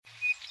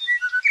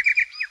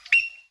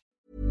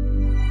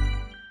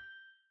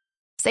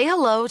Say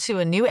hello to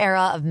a new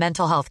era of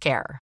mental health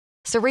care.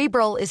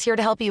 Cerebral is here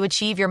to help you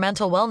achieve your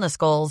mental wellness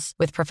goals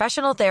with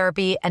professional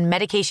therapy and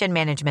medication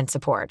management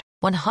support.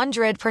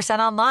 100%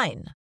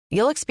 online.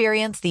 You'll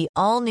experience the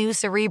all-new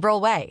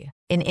Cerebral Way,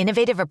 an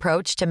innovative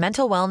approach to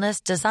mental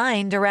wellness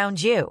designed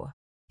around you.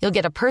 You'll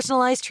get a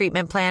personalized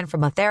treatment plan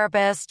from a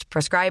therapist,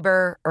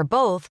 prescriber, or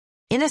both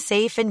in a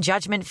safe and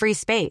judgment-free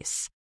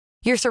space.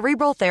 Your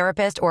Cerebral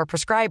therapist or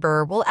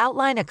prescriber will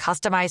outline a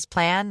customized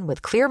plan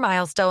with clear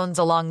milestones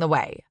along the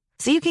way,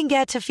 so you can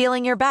get to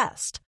feeling your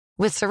best.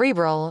 With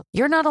Cerebral,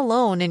 you're not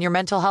alone in your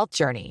mental health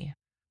journey.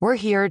 We're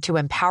here to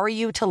empower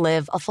you to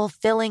live a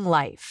fulfilling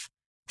life.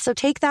 So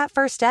take that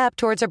first step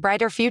towards a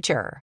brighter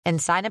future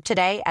and sign up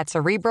today at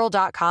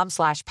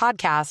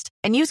Cerebral.com/podcast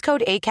and use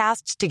code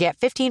ACAST to get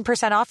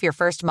 15% off your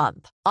first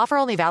month. Offer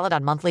only valid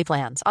on monthly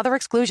plans. Other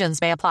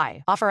exclusions may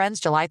apply. Offer ends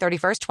July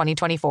 31st,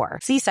 2024.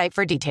 See site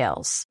for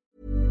details.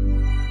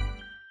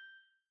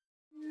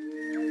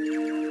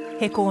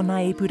 He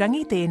kōna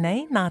ipurangi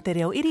tēnei nā te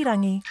reo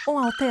irirangi o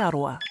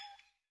Aotearoa.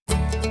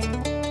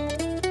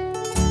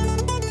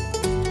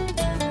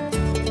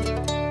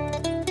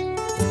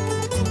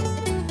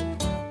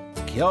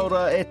 Kia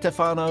ora e te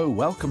whānau.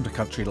 Welcome to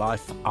Country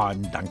Life.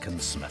 I'm Duncan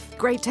Smith.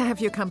 Great to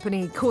have your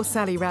company. Ko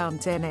Sally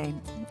round, tēnei.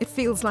 It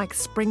feels like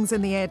spring's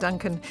in the air,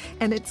 Duncan,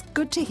 and it's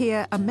good to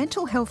hear a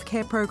mental health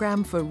care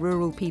program for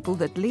rural people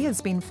that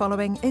Leah's been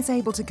following is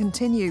able to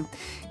continue.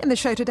 In the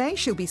show today,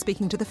 she'll be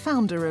speaking to the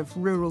founder of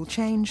Rural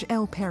Change,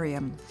 El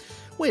Perium.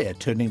 We're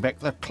turning back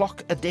the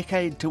clock a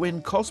decade to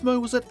when Cosmo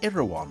was at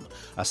Erewhon,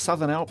 a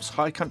Southern Alps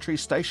high country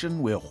station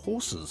where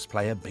horses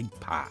play a big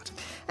part.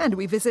 And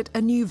we visit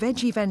a new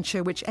veggie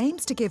venture which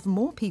aims to give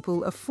more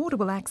people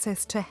affordable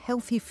access to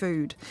healthy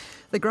food.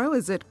 The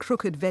growers at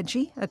Crooked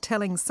Veggie are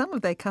telling some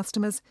of their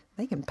customers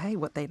they can pay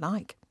what they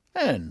like.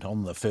 And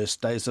on the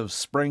first days of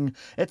spring,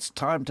 it's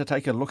time to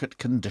take a look at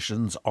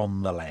conditions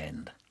on the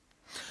land.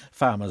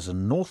 Farmers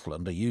in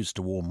Northland are used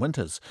to warm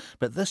winters,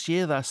 but this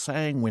year they're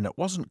saying when it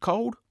wasn't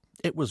cold,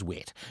 it was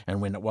wet, and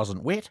when it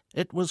wasn't wet,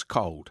 it was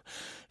cold.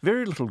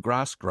 Very little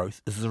grass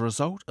growth is the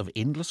result of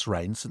endless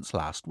rain since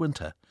last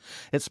winter.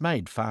 It's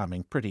made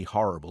farming pretty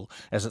horrible,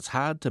 as it's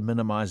hard to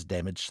minimise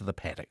damage to the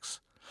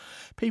paddocks.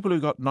 People who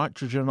got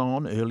nitrogen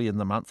on early in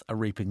the month are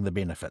reaping the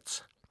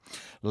benefits.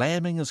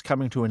 Lambing is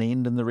coming to an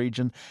end in the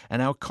region,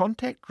 and our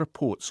contact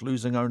reports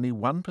losing only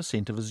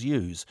 1% of his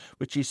ewes,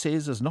 which he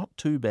says is not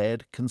too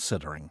bad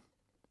considering.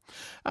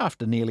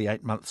 After nearly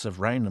 8 months of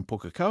rain in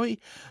Pukekohe,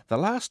 the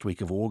last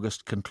week of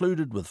August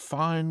concluded with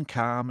fine,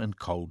 calm and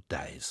cold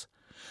days.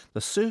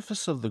 The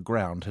surface of the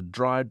ground had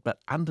dried, but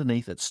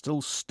underneath it's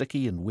still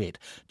sticky and wet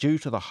due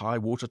to the high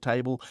water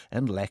table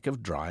and lack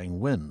of drying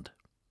wind.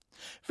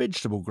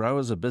 Vegetable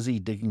growers are busy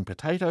digging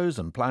potatoes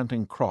and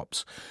planting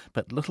crops,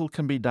 but little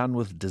can be done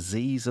with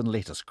disease and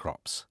lettuce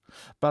crops.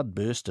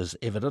 Budburst is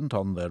evident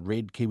on the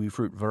red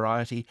kiwifruit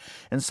variety,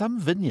 and some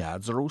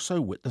vineyards are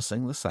also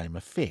witnessing the same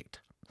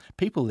effect.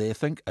 People there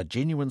think a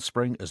genuine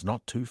spring is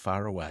not too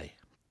far away.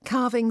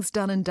 Carvings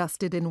done and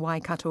dusted in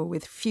Waikato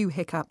with few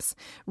hiccups.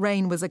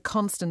 Rain was a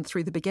constant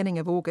through the beginning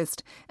of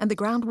August, and the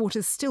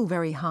groundwater's still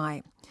very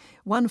high.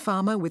 One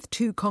farmer with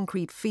 2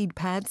 concrete feed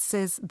pads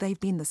says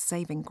they've been the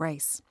saving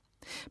grace.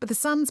 But the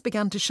sun's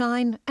begun to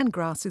shine and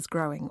grass is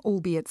growing,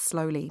 albeit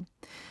slowly.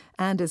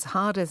 And as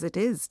hard as it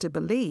is to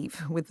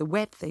believe, with the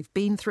wet they've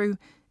been through,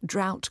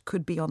 drought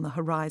could be on the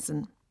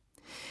horizon.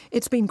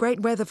 It's been great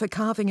weather for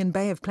calving in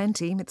Bay of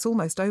Plenty. It's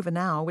almost over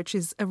now, which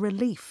is a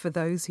relief for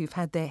those who've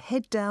had their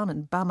head down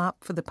and bum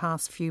up for the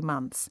past few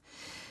months.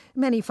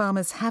 Many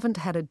farmers haven't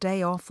had a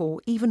day off or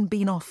even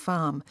been off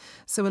farm,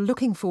 so are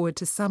looking forward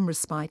to some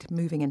respite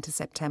moving into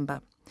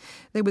September.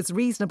 There was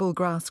reasonable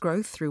grass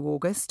growth through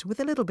August, with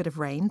a little bit of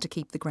rain to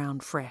keep the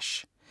ground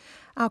fresh.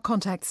 Our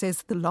contact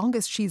says the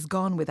longest she's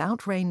gone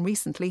without rain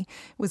recently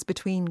was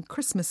between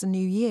Christmas and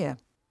New Year.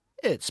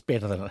 It's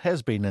better than it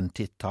has been in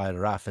Te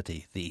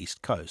Tairāwhiti, the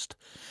east coast.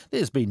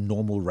 There's been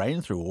normal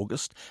rain through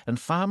August, and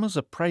farmers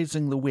are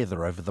praising the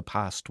weather over the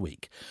past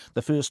week,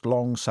 the first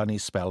long sunny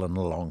spell in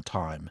a long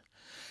time.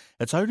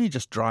 It's only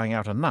just drying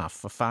out enough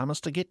for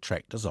farmers to get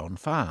tractors on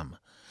farm.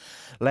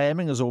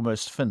 Lambing is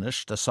almost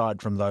finished,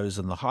 aside from those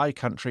in the high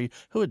country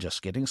who are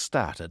just getting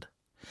started.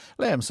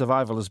 Lamb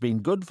survival has been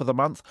good for the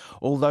month,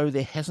 although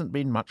there hasn't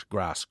been much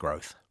grass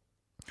growth.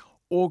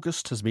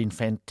 August has been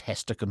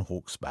fantastic in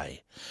Hawke's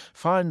Bay.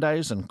 Fine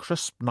days and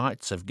crisp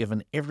nights have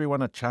given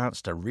everyone a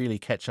chance to really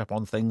catch up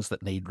on things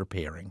that need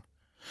repairing.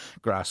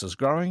 Grass is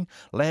growing,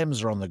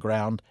 lambs are on the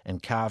ground,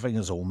 and calving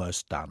is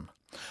almost done.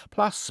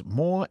 Plus,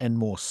 more and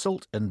more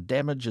silt and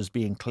damage is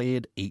being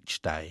cleared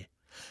each day.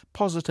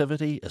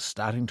 Positivity is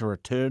starting to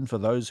return for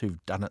those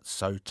who've done it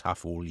so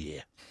tough all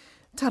year.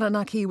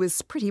 Taranaki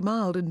was pretty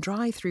mild and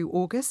dry through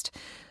August,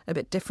 a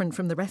bit different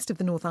from the rest of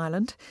the North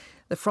Island.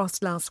 The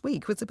frost last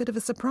week was a bit of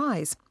a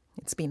surprise.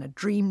 It's been a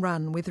dream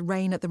run with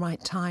rain at the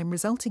right time,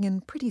 resulting in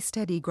pretty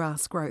steady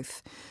grass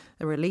growth.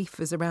 The relief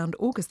is around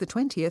August the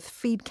 20th,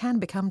 feed can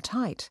become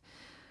tight.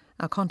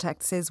 Our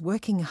contact says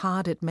working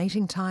hard at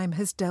mating time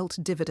has dealt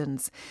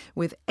dividends,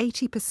 with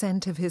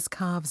 80% of his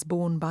calves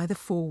born by the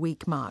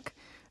 4-week mark.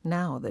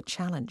 Now the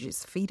challenge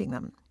is feeding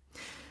them.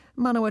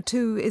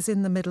 Manawatu is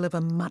in the middle of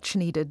a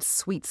much-needed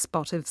sweet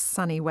spot of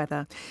sunny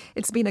weather.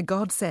 It's been a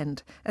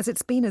godsend, as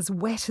it's been as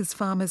wet as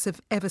farmers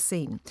have ever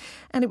seen,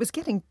 and it was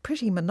getting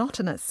pretty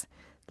monotonous.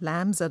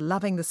 Lambs are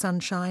loving the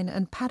sunshine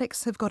and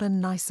paddocks have got a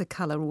nicer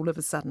colour all of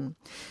a sudden.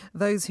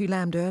 Those who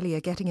lambed early are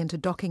getting into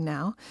docking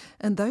now,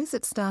 and those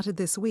that started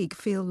this week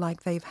feel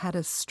like they've had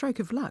a stroke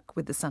of luck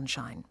with the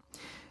sunshine.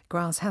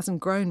 Grass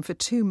hasn't grown for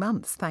 2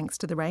 months thanks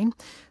to the rain,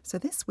 so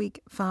this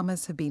week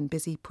farmers have been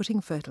busy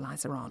putting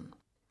fertiliser on.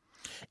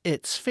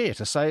 It's fair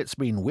to say it's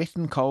been wet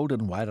and cold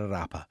in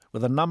Wairarapa,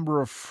 with a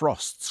number of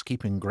frosts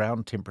keeping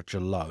ground temperature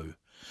low.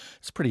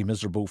 It's pretty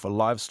miserable for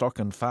livestock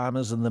and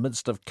farmers in the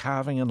midst of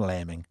calving and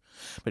lambing.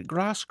 But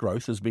grass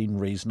growth has been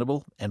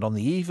reasonable, and on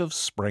the eve of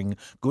spring,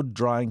 good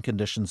drying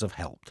conditions have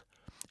helped.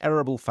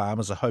 Arable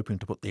farmers are hoping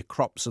to put their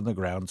crops in the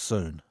ground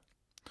soon.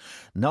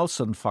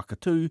 Nelson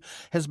Whakatū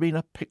has been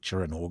a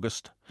picture in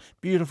August.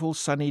 Beautiful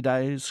sunny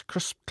days,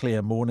 crisp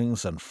clear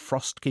mornings and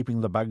frost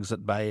keeping the bugs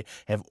at bay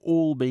have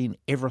all been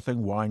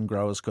everything wine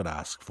growers could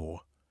ask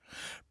for.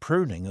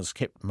 Pruning has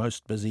kept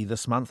most busy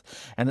this month,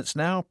 and it's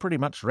now pretty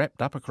much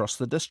wrapped up across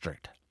the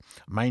district.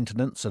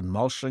 Maintenance and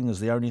mulching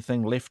is the only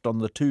thing left on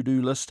the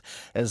to-do list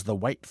as the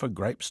wait for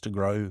grapes to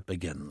grow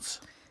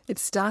begins.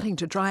 It's starting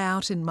to dry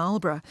out in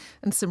Marlborough,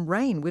 and some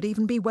rain would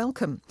even be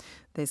welcome.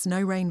 There's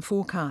no rain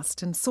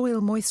forecast, and soil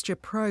moisture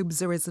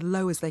probes are as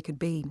low as they could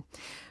be.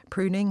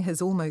 Pruning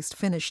has almost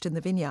finished in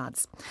the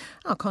vineyards.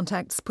 Our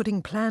contact's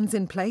putting plans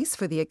in place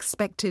for the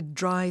expected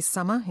dry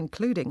summer,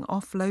 including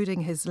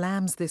offloading his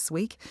lambs this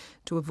week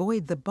to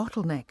avoid the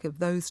bottleneck of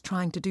those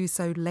trying to do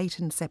so late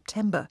in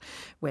September,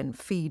 when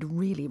feed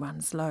really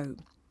runs low.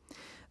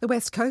 The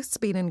West Coast's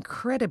been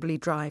incredibly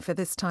dry for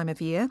this time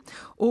of year.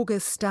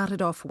 August started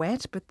off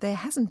wet, but there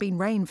hasn't been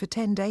rain for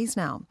 10 days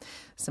now.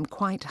 Some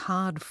quite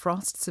hard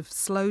frosts have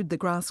slowed the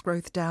grass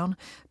growth down,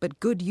 but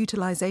good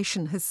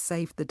utilisation has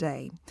saved the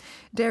day.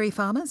 Dairy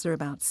farmers are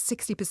about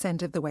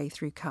 60% of the way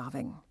through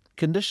calving.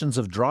 Conditions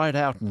have dried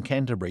out in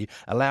Canterbury,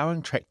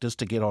 allowing tractors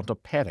to get onto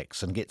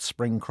paddocks and get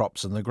spring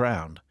crops in the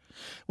ground.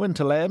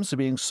 Winter lambs are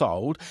being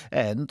sold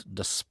and,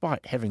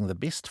 despite having the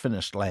best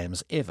finished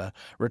lambs ever,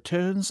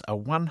 returns are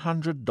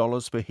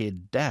 $100 per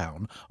head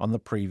down on the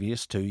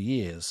previous 2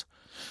 years.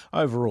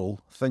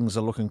 Overall, things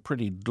are looking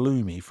pretty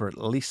gloomy for at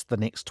least the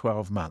next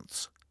 12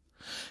 months.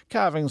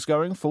 Calving's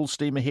going full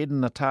steam ahead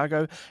in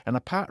Otago, and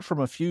apart from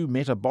a few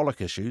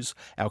metabolic issues,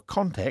 our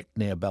contact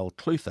near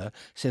Balclutha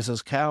says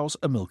his cows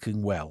are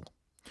milking well.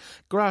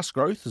 Grass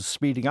growth is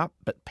speeding up,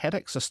 but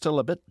paddocks are still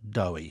a bit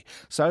doughy,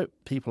 so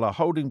people are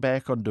holding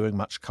back on doing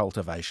much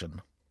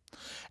cultivation.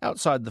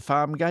 Outside the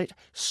farm gate,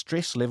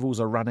 stress levels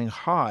are running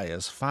high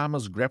as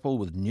farmers grapple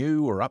with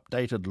new or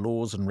updated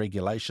laws and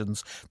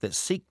regulations that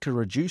seek to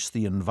reduce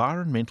the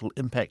environmental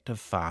impact of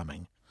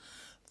farming.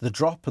 The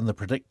drop in the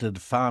predicted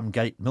farm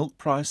gate milk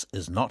price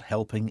is not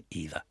helping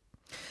either.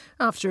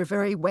 After a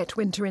very wet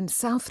winter in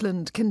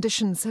Southland,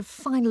 conditions have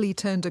finally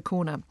turned a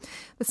corner.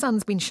 The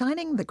sun's been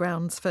shining, the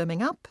ground's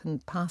firming up,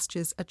 and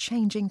pastures are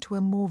changing to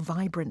a more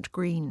vibrant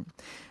green.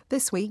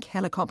 This week,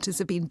 helicopters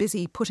have been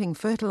busy putting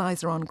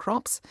fertiliser on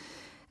crops,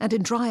 and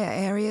in drier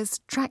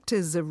areas,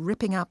 tractors are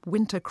ripping up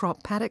winter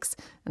crop paddocks,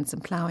 and some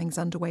ploughing's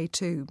underway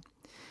too.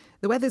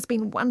 The weather's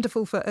been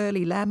wonderful for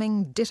early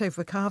lambing, ditto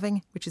for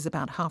calving, which is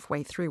about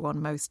halfway through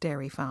on most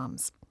dairy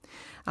farms.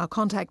 Our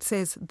contact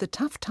says the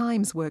Tough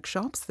Times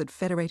workshops that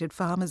federated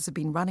farmers have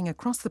been running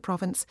across the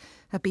province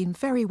have been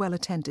very well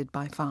attended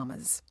by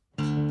farmers.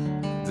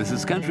 This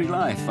is Country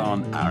Life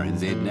on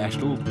RNZ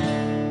National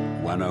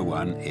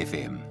 101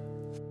 FM.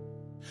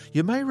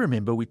 You may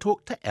remember we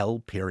talked to Elle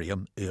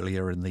Perriam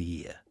earlier in the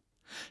year.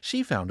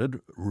 She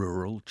founded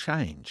Rural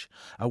Change,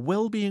 a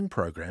wellbeing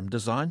program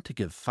designed to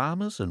give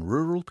farmers and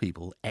rural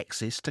people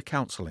access to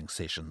counselling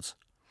sessions.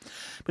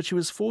 But she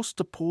was forced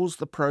to pause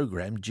the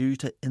program due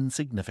to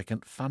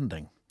insignificant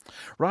funding,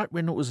 right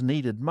when it was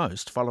needed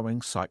most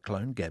following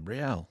Cyclone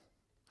Gabrielle.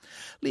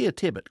 Leah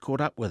Tebbett caught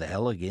up with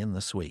Elle again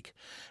this week,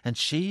 and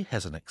she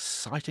has an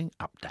exciting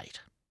update.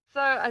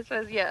 So I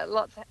suppose,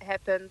 lots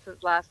happened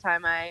since last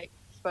time I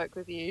spoke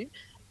with you,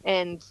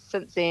 and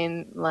since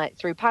then,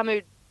 through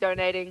Pamu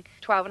donating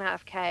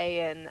 12.5k,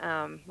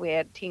 and we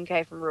had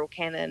 10k from Rural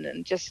Cannon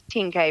and just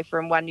 10k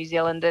from One New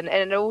Zealand, and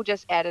it all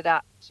just added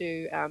up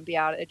to be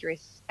able to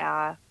address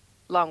our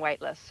long wait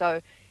list.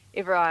 So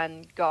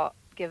everyone got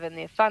given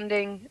their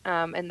funding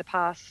in the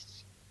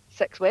past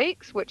 6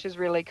 weeks, which is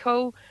really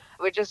cool.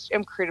 We're just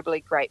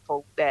incredibly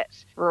grateful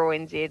that Rural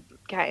NZ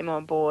came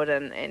on board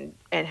and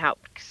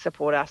helped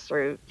support us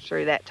through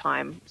that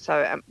time.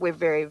 So we're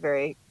very,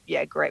 very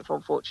grateful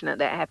and fortunate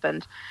that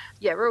happened.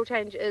 Rural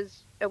Change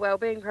is a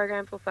wellbeing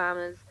program for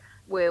farmers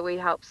where we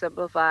help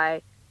simplify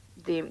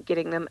them,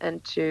 getting them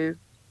into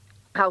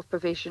health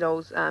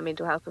professionals,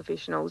 mental health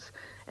professionals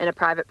in a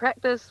private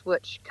practice,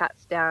 which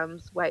cuts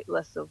down wait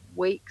lists of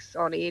weeks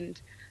on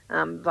end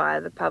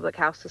via the public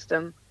health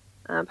system.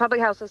 Public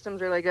health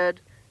system's really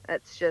good.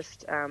 it's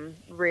just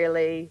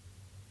really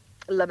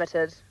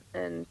limited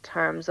in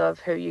terms of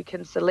who you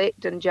can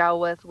select and gel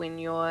with when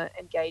you're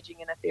engaging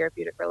in a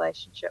therapeutic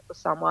relationship with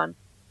someone.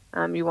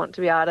 You want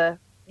to be able to,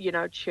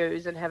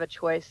 choose and have a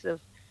choice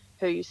of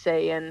who you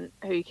see and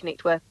who you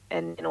connect with.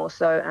 And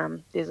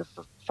also there's a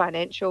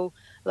financial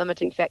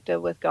limiting factor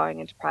with going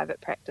into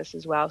private practice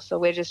as well. So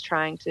we're just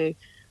trying to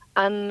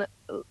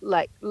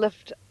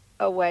lift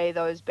away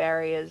those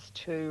barriers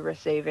to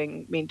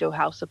receiving mental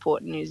health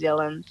support in New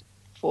Zealand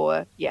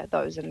for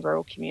those in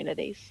rural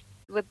communities.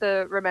 With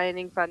the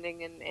remaining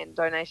funding and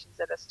donations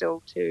that are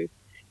still to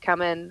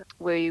come in,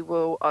 we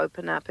will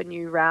open up a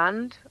new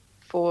round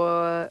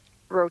for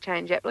rural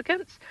change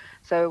applicants.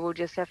 So we'll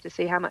just have to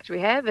see how much we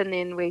have, and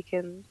then we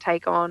can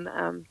take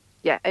on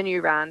a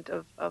new round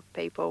of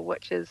people,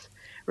 which is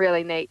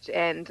really neat.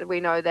 And we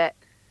know that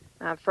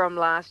from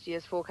last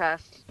year's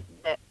forecast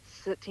that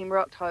September,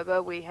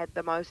 October, we had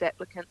the most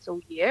applicants all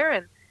year,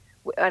 and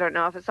I don't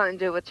know if it's something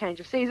to do with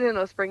change of season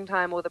or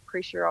springtime or the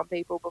pressure on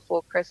people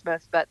before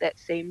Christmas, but that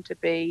seemed to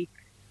be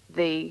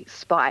the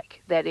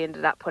spike that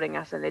ended up putting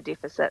us in a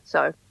deficit.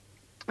 So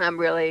I'm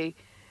really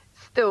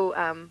still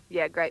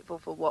grateful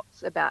for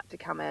what's about to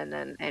come in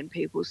and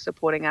people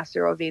supporting us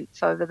through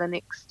events over the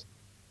next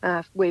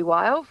wee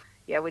while.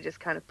 We're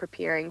just kind of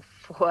preparing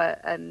for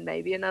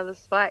maybe another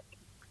spike.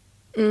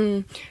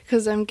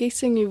 Because I'm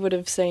guessing you would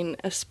have seen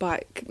a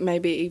spike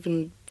maybe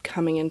even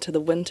coming into the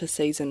winter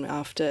season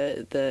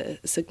after the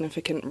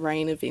significant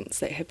rain events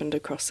that happened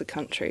across the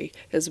country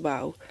as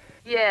well.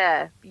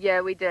 Yeah,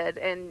 we did,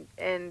 and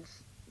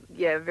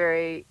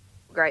very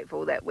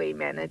grateful that we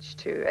managed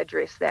to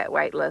address that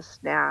wait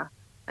list now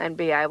and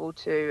be able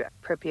to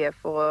prepare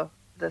for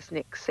this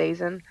next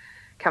season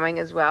coming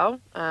as well.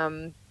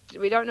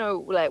 We don't know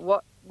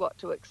what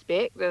to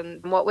expect,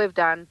 and what we've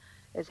done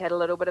is had a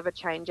little bit of a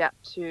change up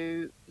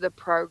to the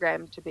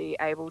program to be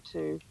able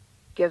to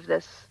give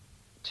this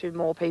to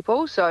more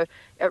people. So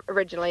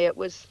originally it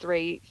was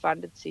 3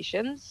 funded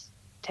sessions,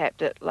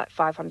 tapped at like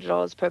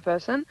 $500 per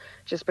person,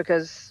 just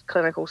because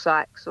clinical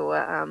psychs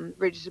or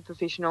registered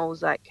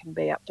professionals can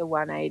be up to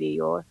 $180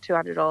 or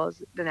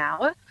 $200 an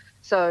hour.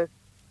 So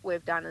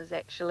we've done is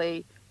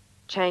actually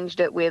changed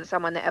it where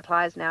someone that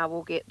applies now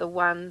will get the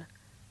 1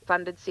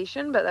 funded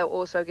session, but they'll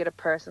also get a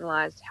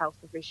personalised health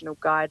professional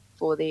guide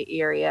for their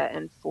area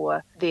and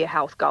for their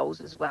health goals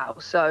as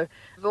well. So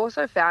we've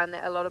also found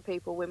that a lot of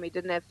people, when we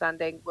didn't have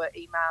funding, were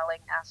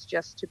emailing us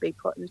just to be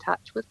put in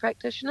touch with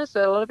practitioners.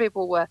 So a lot of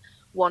people were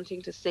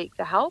wanting to seek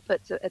the help.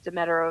 It's a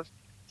matter of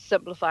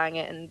simplifying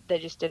it, and they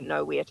just didn't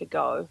know where to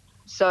go.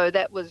 So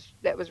that was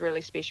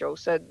really special.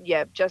 So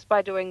just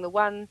by doing the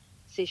 1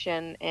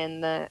 session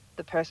and the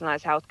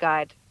personalised health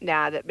guide,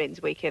 now that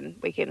means we can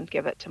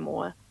give it to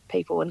more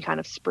people and kind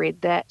of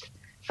spread that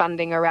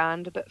funding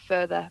around a bit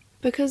further.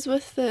 Because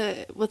with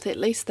at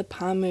least the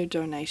Pāmu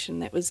donation,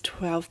 that was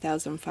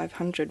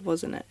 $12,500,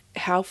 wasn't it?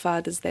 How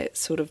far does that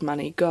sort of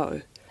money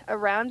go?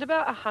 Around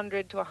about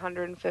 $100 to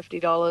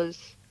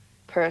 $150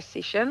 per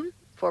session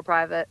for a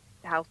private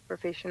health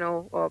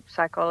professional or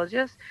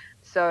psychologist.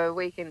 So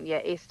we can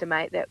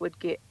estimate that would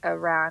get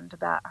around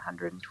about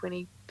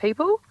 120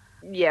 people.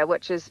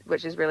 Which is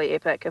really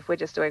epic. If we're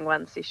just doing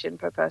 1 session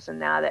per person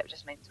now, that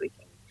just means we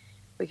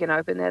can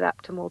open that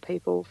up to more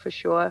people for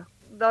sure.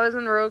 Those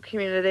in rural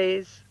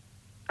communities,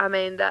 I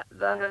mean, that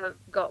they have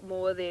got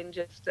more than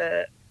just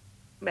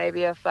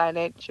maybe a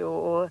financial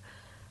or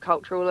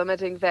cultural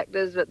limiting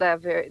factors, but they're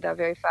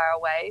very far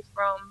away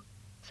from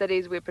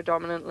cities where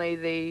predominantly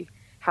the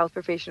health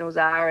professionals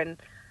are.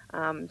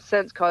 And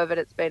since COVID,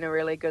 it's been a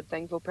really good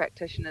thing for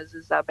practitioners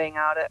is they're being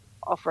able to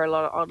offer a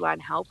lot of online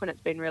help, and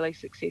it's been really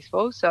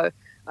successful. So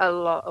a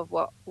lot of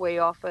what we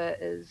offer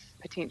is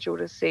potential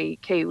to see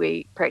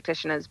Kiwi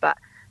practitioners, but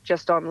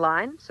just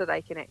online, so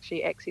they can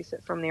actually access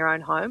it from their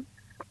own home.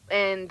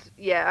 And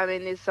I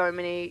mean, there's so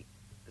many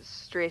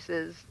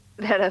stresses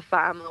that a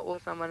farmer or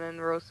someone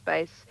in rural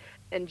space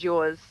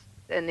endures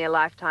in their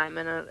lifetime,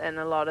 and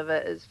a lot of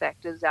it is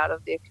factors out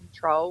of their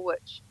control,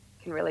 which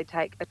can really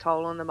take a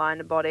toll on the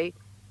mind and body.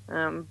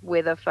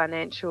 Weather,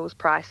 financials,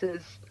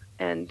 prices,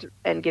 and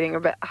getting a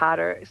bit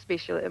harder,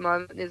 especially at the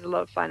moment. There's a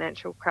lot of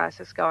financial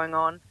crisis going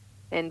on,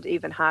 and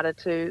even harder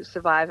to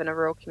survive in a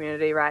rural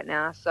community right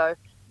now. So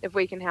if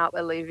we can help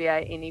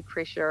alleviate any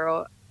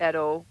pressure at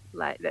all,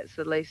 that's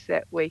the least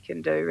that we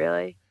can do,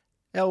 really.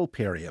 Elle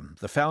Perriam,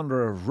 the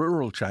founder of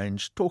Rural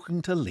Change,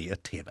 talking to Leah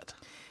Tebbit.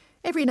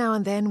 Every now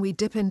and then we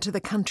dip into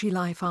the Country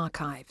Life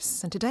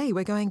archives, and today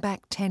we're going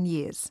back 10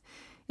 years.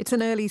 It's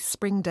an early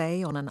spring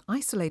day on an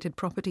isolated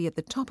property at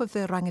the top of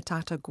the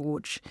Rangitata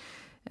Gorge.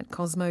 And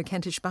Cosmo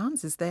Kentish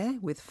Barnes is there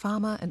with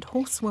farmer and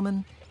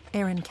horsewoman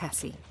Erin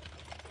Cassie.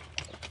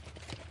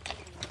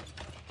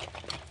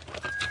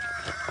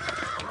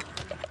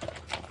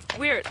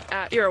 We're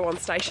at Erawan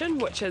Station,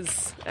 which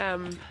is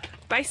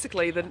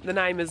basically the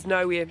name is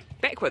nowhere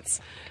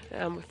backwards,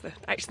 with the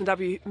H and the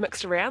W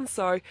mixed around.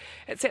 So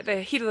it's at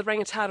the head of the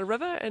Rangitata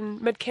River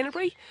in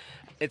mid-Canterbury.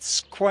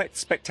 It's quite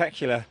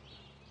spectacular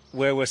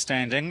where we're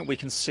standing. We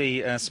can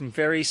see some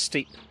very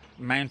steep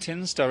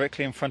mountains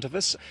directly in front of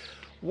us.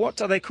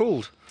 What are they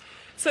called?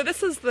 So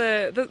this is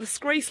the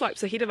scree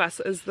slopes ahead of us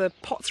is the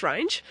Potts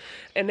Range,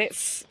 and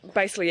that's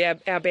basically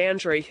our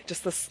boundary,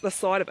 just this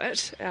side of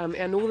it,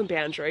 our northern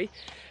boundary,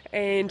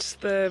 and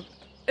the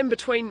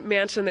in-between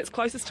mountain that's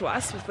closest to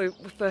us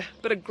with the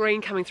bit of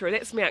green coming through,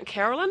 that's Mount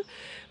Carolyn.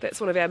 That's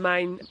one of our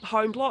main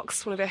home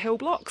blocks, one of our hill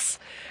blocks.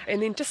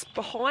 And then just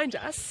behind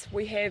us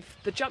we have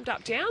the Jumped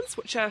Up Downs,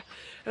 which are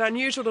an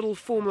unusual little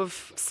form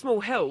of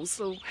small hills,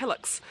 little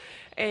hillocks.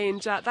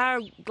 And they're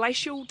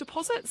glacial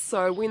deposits,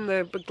 so when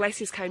the big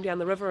glaciers came down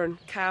the river and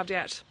carved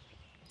out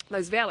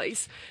those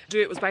valleys,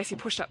 dirt was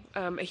basically pushed up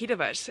ahead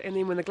of it, and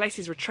then when the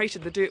glaciers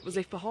retreated, the dirt was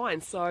left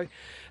behind. So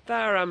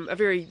they're a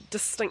very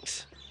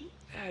distinct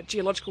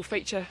geological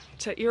feature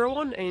to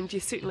Erewhon, and you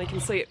certainly can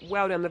see it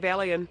well down the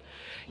valley. And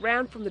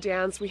round from the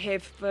downs we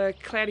have the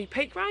Cloudy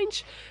Peak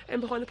range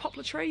and behind the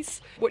poplar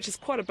trees, which is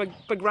quite a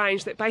big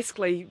range that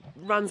basically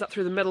runs up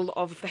through the middle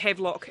of the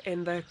Havelock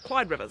and the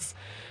Clyde rivers,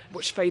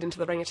 which feed into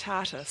the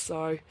Rangitata.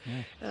 So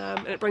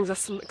and it brings us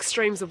some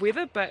extremes of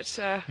weather, but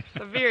they're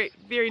very,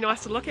 very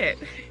nice to look at.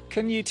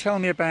 Can you tell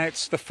me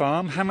about the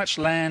farm? How much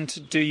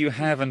land do you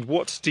have and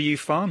what do you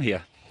farm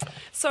here?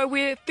 So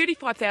we're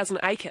 35,000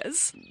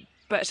 acres,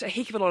 but a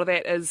heck of a lot of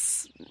that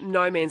is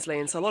no man's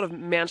land. So a lot of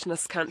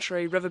mountainous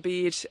country,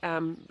 riverbed,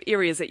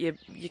 areas that you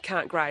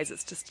can't graze.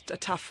 It's just a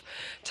tough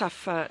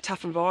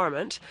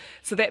environment.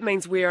 So that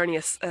means we're only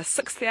a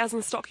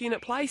 6,000 stock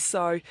unit place.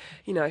 So,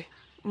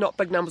 not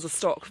big numbers of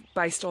stock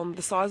based on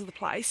the size of the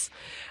place.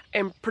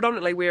 And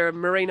predominantly we're a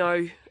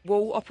merino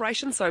wool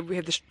operation. So we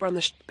have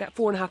about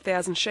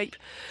 4,500 sheep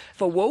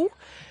for wool.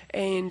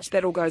 And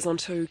that all goes on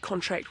to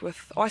contract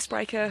with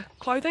icebreaker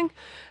clothing.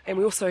 And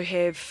we also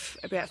have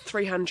about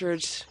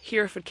 300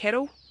 Hereford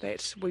cattle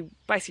that we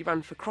basically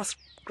run for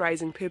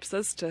cross-grazing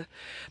purposes.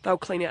 They'll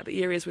clean out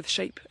the areas where the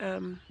sheep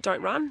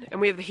don't run.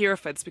 And we have the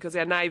Herefords because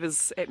our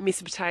neighbours at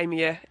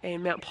Mesopotamia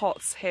and Mount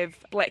Potts have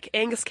black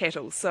Angus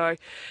cattle. So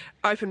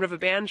open river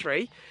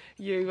boundary,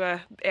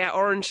 our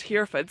orange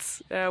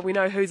Herefords, we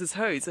know whose is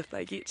whose if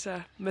they get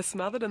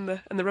mismothered in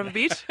the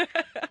riverbed.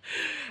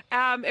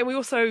 And we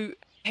also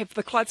have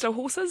the Clydesdale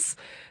horses,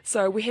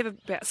 so we have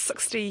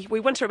we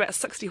winter about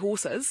 60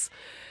 horses,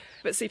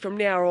 but see from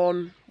now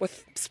on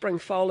with spring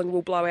foaling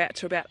we'll blow out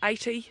to about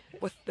 80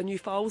 with the new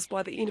foals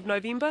by the end of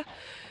November,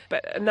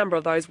 but a number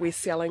of those we're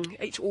selling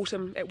each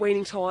autumn at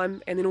weaning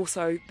time, and then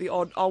also the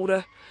odd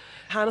older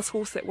harness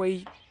horse that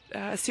we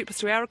surplus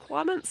to our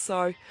requirements.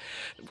 So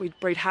we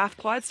breed half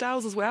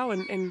Clydesdales as well,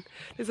 and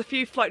there's a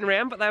few floating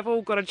around, but they've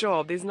all got a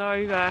job. There's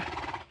no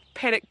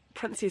paddock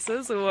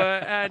princesses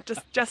or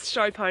just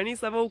show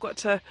ponies. They've all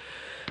they're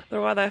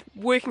either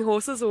working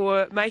horses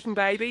or making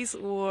babies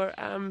or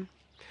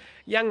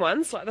young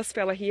ones like this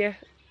fella here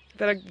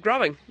that are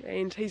growing,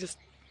 and he's just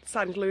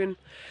starting to learn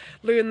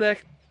the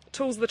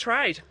tools of the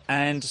trade.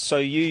 And so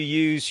you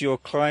use your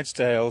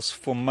Clydesdales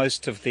for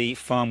most of the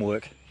farm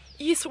work?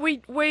 Yes,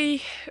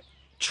 we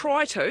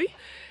try to,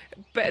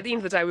 but at the end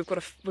of the day we've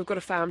got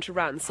a farm to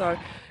run, so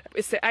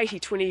it's the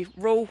 80-20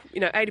 rule.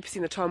 80%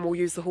 of the time we'll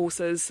use the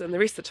horses, and the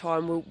rest of the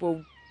time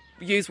we'll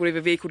use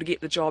whatever vehicle to get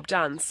the job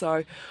done.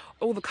 So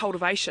all the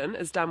cultivation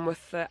is done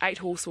with the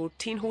 8-horse or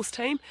 10-horse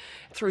team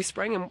through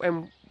spring,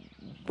 and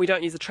we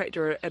don't use a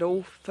tractor at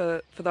all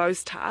for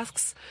those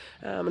tasks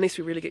unless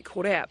we really get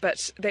caught out.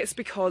 But that's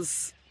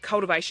because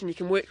cultivation, you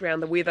can work around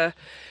the weather,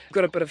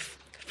 got a bit of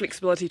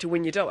flexibility to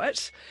when you do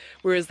it,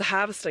 whereas the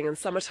harvesting in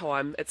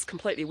summertime, it's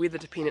completely weather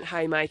dependent,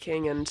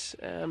 haymaking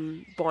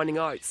and binding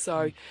oats.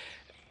 So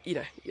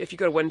if you've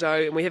got a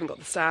window and we haven't got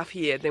the staff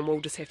here, then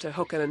we'll just have to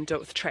hook in and do it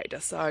with the tractor.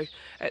 So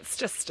it's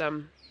just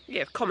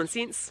common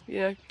sense,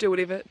 do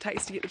whatever it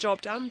takes to get the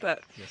job done.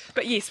 But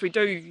yes, we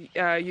do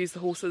use the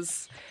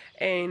horses,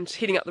 and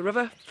heading up the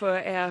river for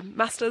our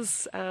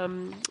musters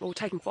or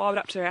taking firewood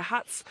up to our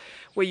huts,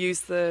 we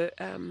use the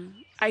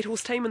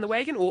 8-horse team in the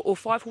wagon or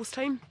 5-horse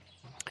team.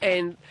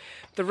 And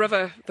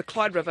the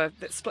Clyde River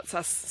that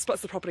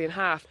splits the property in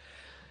half,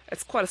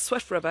 it's quite a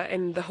swift river,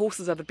 and the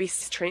horses are the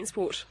best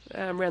transport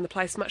around the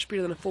place, much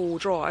better than a 4-wheel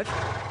drive.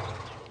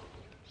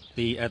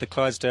 The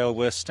Clydesdale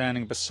we're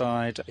standing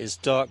beside is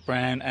dark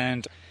brown,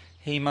 and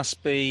he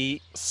must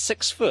be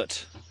 6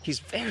 foot. He's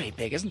very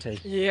big, isn't he?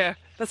 Yeah,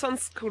 this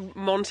one's called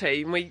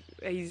Monty. And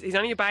he's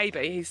only a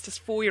baby. He's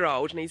just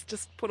 4-year-old, and he's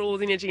just put all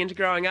his energy into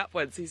growing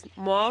upwards. He's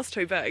miles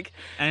too big.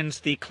 And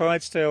the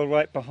Clydesdale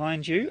right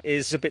behind you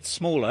is a bit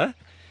smaller.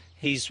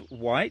 He's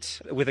white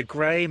with a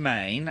grey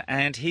mane,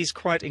 and he's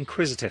quite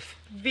inquisitive.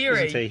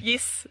 Very, isn't he?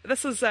 Yes.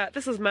 This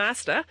is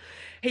Master.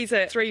 He's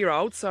a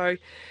 3-year-old, so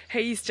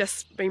he's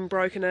just been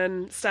broken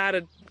in,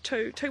 started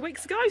two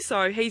weeks ago,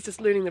 so he's just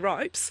learning the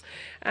ropes.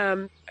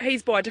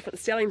 He's by a different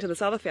stallion to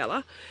this other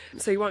fella,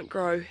 so he won't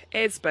grow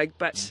as big,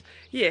 but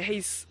yeah,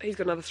 he's got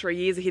another 3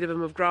 years ahead of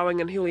him of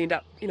growing, and he'll end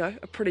up,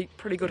 a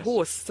pretty good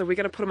horse. So we're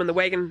going to put him in the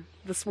wagon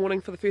this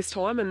morning for the first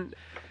time and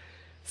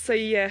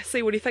see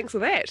what he thinks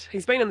of that.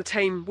 He's been in the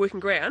team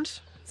working ground,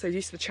 so he's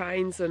used to the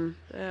chains and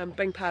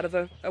being part of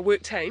a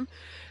work team,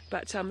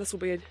 but this will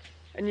be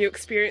a new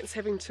experience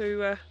having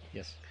to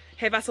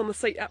have us on the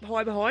seat up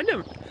high behind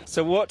him.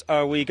 So what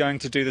are we going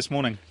to do this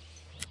morning?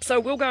 So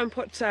we'll go and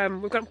put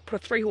we're going to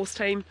put a 3-horse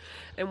team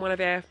in one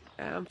of our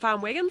farm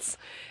wagons,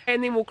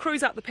 and then we'll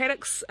cruise up the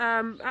paddocks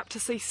up to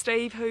see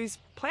Steve, who's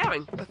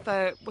ploughing with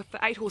the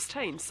 8-horse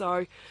team.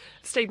 So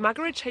Steve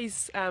Muggeridge,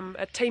 he's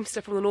a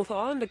teamster from the North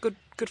Island, a good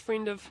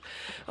friend of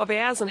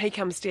ours, and he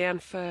comes down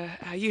for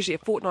usually a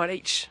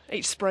fortnight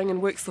each spring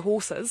and works the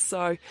horses.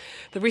 So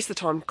the rest of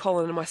the time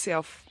Colin and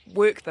myself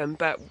work them,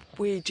 but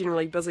we're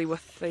generally busy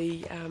with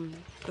the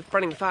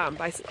running the farm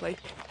basically.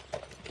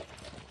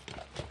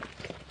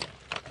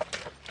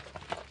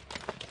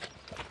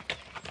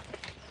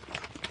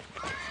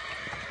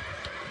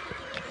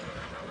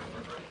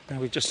 Now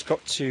we've just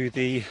got to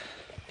the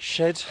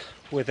shed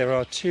where there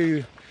are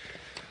 2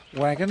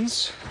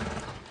 wagons.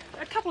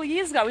 A couple of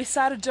years ago we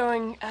started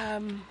doing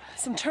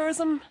some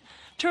tourism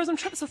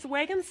trips with the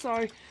wagons,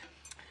 so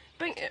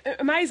being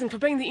amazing for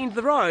being the end of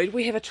the road.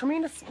 We have a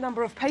tremendous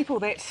number of people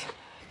that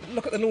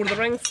look at the Lord of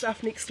the Rings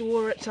stuff next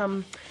door at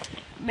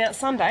Mount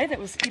Sunday. That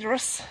was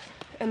Edoras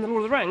and the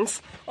Lord of the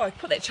Rings. Oh,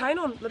 put that chain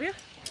on, Lydia.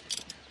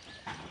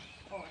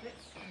 Oh,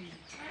 that's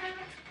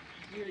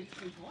really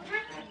sweet.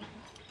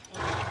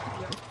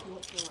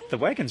 The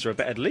wagons are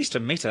about at least a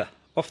metre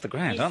off the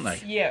ground, aren't they?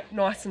 Yeah,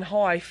 nice and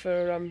high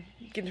for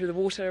getting through the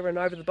water and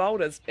over the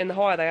boulders. And the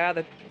higher they are,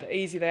 the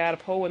easier they are to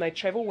pull, and they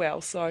travel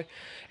well. So,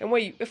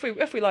 and if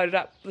we loaded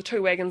up the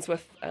 2 wagons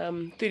with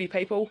 30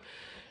 people,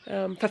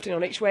 15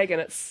 on each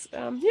wagon, it's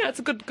it's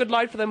a good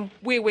load for them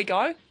where we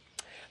go.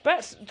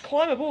 But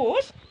climb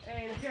aboard,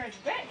 and if you're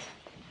back,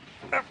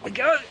 up we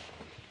go.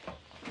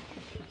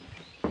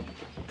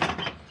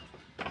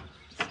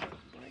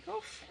 Break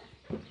off.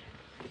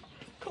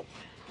 Cool.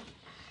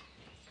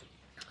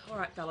 All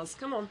right, fellas,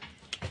 come on.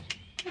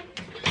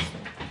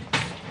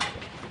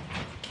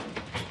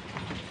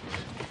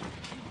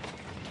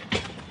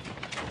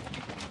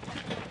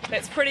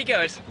 That's pretty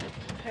good.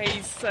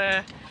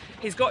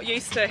 He's got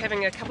used to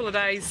having a couple of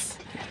days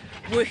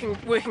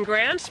working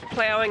ground,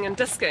 ploughing and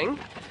disking,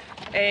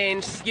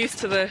 and used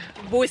to the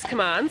voice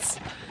commands.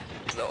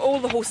 All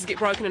the horses get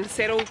broken into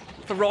saddle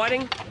for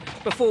riding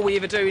before we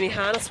ever do any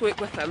harness work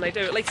with them. They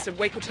do at least a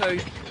week or 2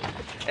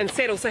 in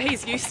saddle, so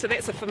he's used to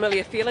that's a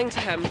familiar feeling to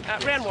him.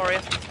 Round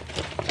warrior.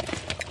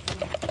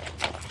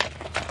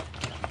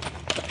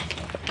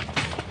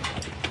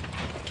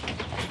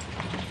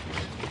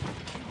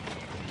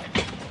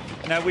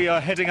 Now we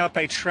are heading up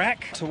a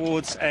track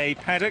towards a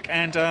paddock,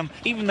 and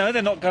even though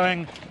they're not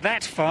going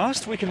that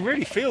fast, we can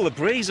really feel the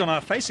breeze on our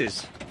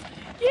faces.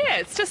 Yeah,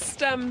 it's just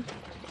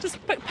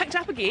picked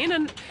up again,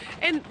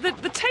 and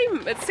the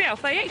team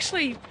itself, they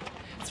actually,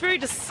 it's very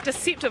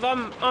deceptive.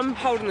 I'm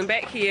holding them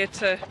back here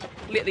to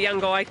let the young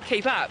guy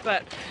keep up,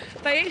 but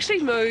they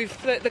actually move.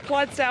 The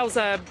Clydesdales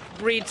are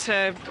bred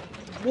to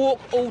walk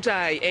all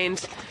day,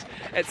 and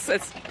it's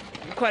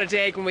quite a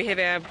dag when we have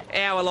our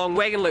hour-long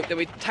wagon loop that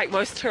we take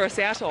most tourists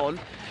out on,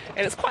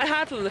 and it's quite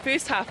hard for them the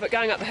first half of it,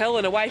 going up the hill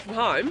and away from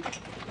home,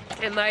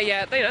 and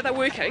they're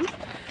working.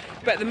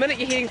 But the minute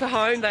you're heading for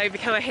home, they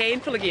become a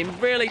handful again,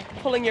 really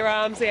pulling your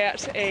arms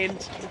out, and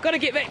you've got to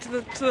get back to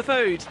the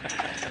food.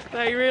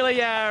 They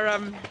really are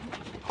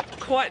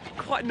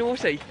quite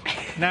naughty.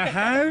 Now,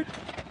 how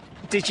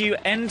did you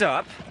end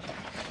up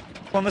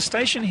on the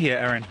station here,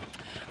 Erin?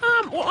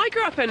 Well, I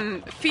grew up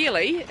in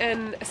Fairlie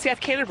in South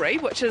Canterbury,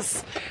 which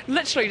is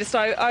literally just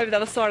over the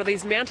other side of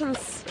these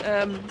mountains,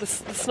 the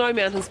snow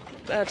mountains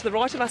to the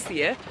right of us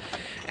there.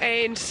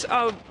 And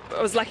I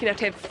was lucky enough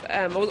to have,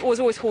 I was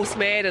always horse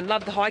mad and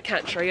loved the high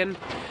country. And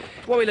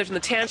while we lived in the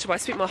township, I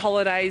spent my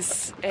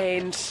holidays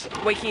and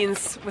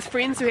weekends with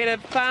friends who had a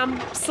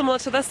farm similar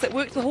to this that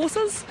worked the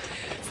horses.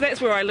 So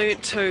that's where I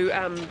learnt to,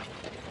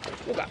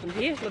 we'll go up in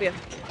here, Lydia.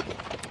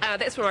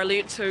 That's where I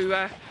learnt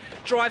to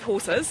drive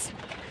horses.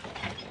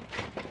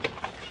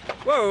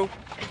 Whoa.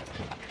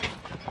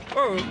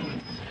 Whoa.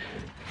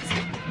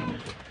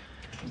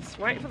 Just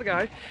wait for the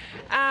go.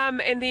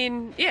 And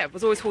then,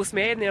 was always horse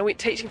mad, and then I went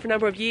teaching for a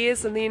number of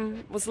years, and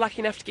then was lucky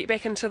enough to get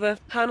back into the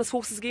harness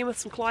horses again with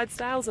some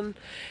Clydesdales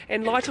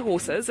and lighter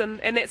horses, and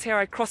that's how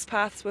I crossed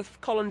paths with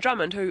Colin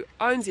Drummond, who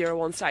owns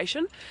Erewhon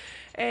Station.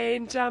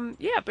 And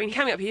I've been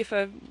coming up here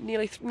for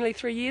nearly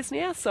 3 years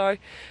now, and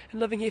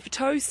living here for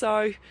 2,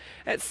 so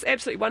it's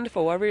absolutely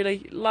wonderful. I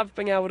really love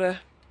being able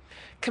to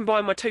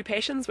combine my 2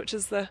 passions, which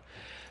is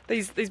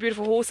these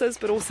beautiful horses,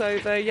 but also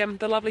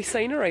the lovely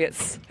scenery.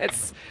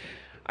 It's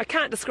I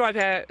can't describe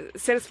how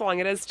satisfying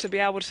it is to be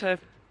able to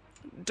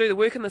do the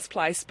work in this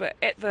place, but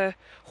at the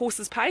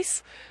horse's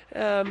pace,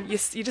 you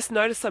just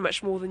notice so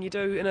much more than you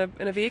do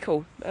in a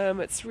vehicle.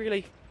 It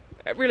really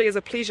is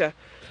a pleasure.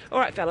 All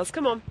right, fellas,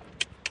 come on.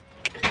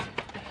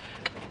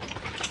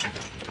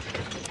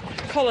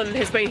 Colin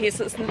has been here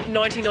since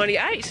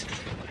 1998.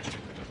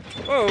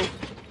 Whoa.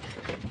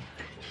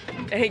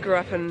 And he grew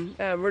up in,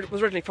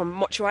 was originally from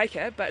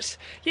Motueka, but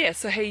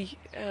so he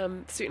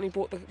certainly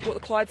brought the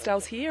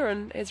Clydesdales here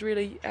and has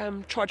really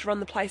tried to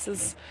run the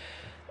places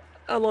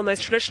along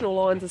those traditional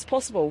lines as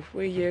possible,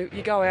 where you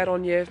go out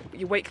on your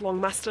week-long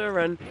muster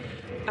and...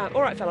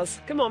 all right, fellas,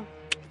 come on.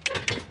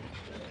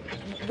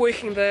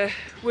 working the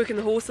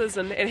horses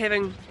and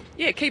having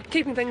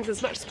keeping things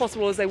as much as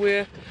possible as they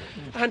were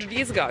 100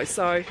 years ago.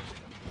 So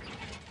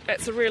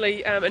it's a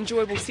really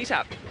enjoyable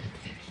setup.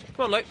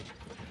 Come on, Luke.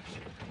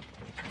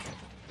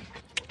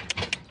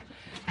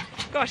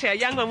 Gosh, our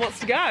young one wants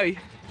to go.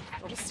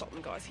 I'll just stop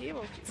them guys here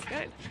while it gets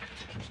going.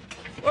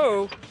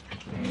 Whoa.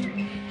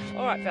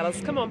 All right, fellas,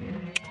 come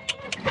on.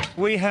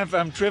 We have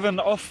driven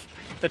off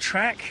the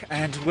track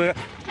and we're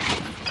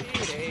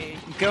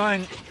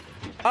going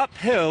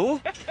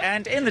uphill,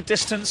 and in the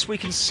distance we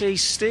can see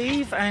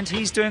Steve, and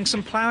he's doing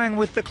some ploughing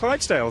with the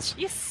Clydesdales.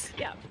 Yes,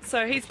 yeah.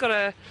 So he's got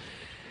a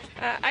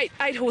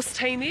eight horse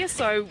team there.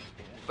 So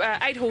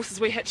 8 horses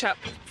we hitch up,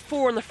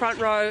 4 in the front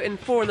row and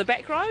 4 in the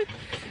back row.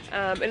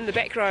 And in the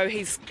back row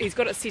he's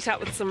got it set up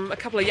with a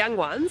couple of young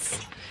ones.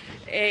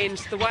 And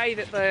the way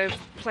that the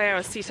plough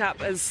is set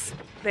up is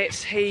that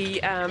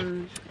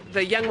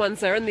the young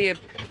ones are in there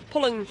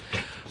pulling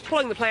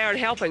the plough and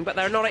helping, but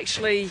they're not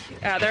actually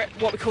they're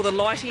at what we call the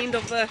light end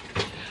of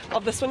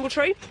the swingle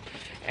tree.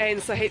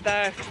 And so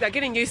they're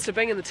getting used to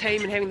being in the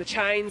team and having the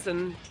chains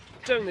and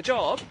doing the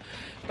job,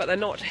 but they're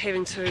not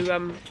having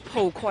to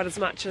pull quite as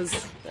much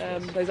as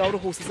those older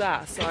horses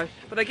are. So,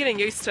 but they're getting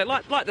used to,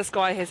 like this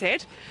guy has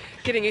had,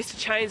 getting used to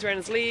chains around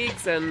his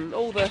legs and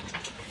all the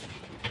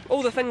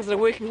things that a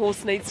working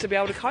horse needs to be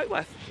able to cope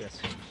with. Yes.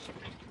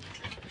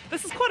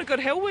 This is quite a good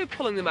hill we're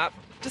pulling them up.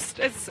 Just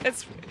it's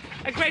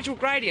a gradual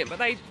gradient,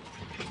 but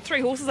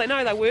 3 horses, they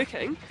know they're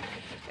working,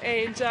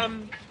 and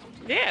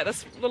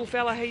this little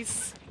fella, he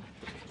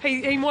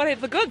might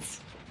have the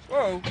goods.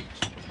 Whoa.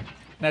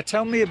 Now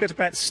tell me a bit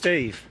about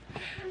Steve.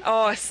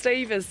 Oh,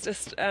 Steve is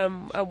just a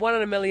 1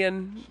 in a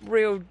million,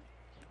 real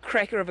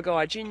cracker of a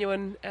guy,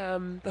 genuine.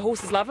 The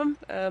horses love him.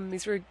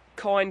 He's very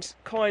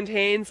kind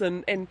hands,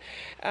 and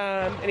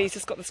he's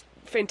just got this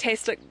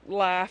fantastic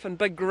laugh and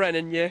big grin,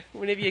 and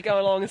whenever you go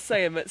along and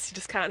see him, you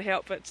just can't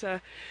help but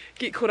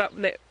get caught up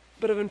in that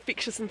bit of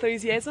infectious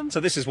enthusiasm.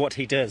 So this is what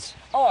he does?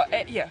 Oh,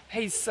 yeah,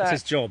 it's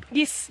his job?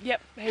 Yes, yep.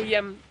 He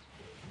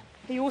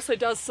also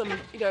does some,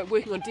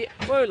 working on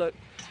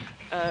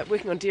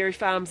dairy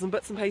farms and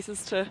bits and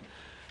pieces to,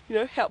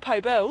 help pay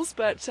bills,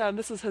 but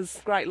this is his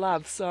great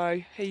love.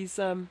 So he's,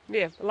 a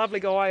lovely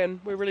guy,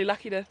 and we're really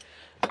lucky to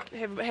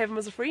have him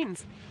as a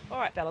friend. All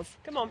right, fellas,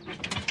 come on.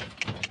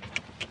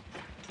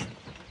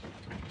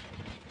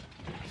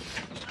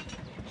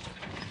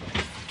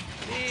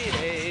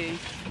 Steady.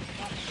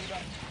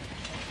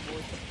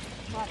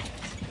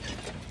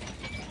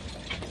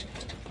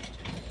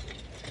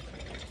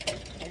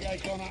 Okay,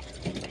 Connor,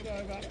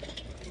 get over.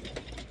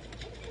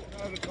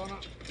 Get over, Connor.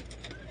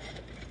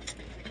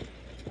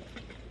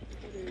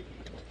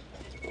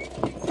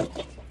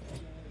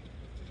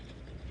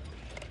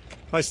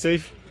 Hi,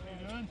 Steve.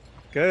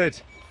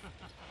 Good.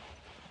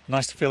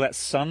 Nice to feel that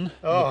sun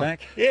on the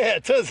back. Yeah,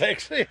 it is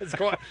actually. It's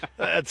quite,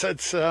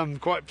 it's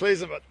quite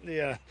pleasant. But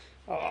yeah,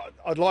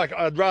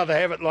 I'd rather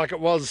have it like it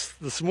was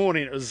this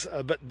morning. It was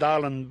a bit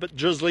dull and a bit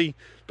drizzly,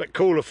 a bit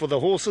cooler for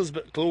the horses,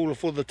 but cooler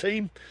for the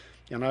team.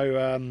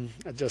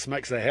 It just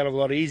makes it a hell of a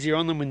lot easier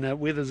on them when the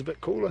weather's a bit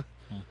cooler.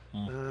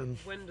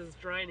 Wind is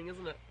draining,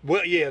 isn't it?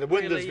 Well, yeah, the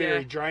wind really, is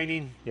very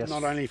draining, yes.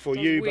 not only for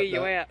you,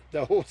 but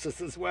the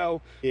horses as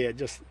well. Yeah,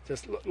 just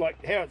look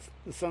like how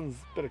the sun's,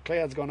 bit of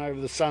clouds gone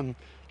over the sun,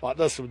 like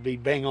this would be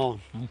bang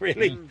on,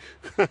 really.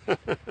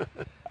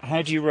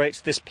 How do you rate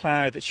this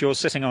plough that you're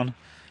sitting on?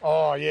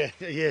 Oh, yeah,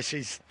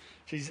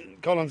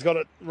 Colin's got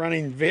it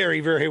running very,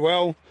 very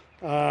well.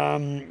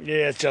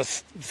 It's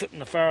just sitting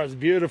the furrows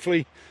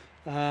beautifully.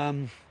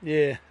 I'd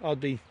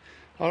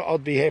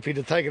be happy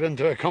to take it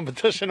into a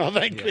competition, I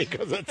think,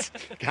 because it's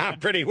going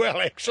pretty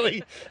well,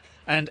 actually.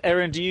 And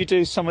Erin, do you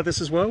do some of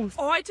this as well?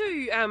 Oh, I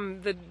do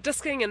the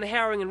disking and the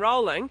harrowing and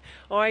rolling.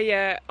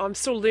 I'm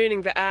still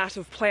learning the art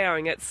of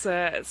ploughing. It's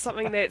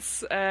something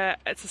that's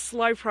it's a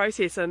slow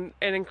process and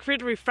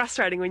incredibly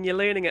frustrating when you're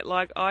learning it,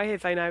 like I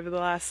have been over the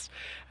last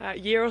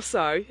year or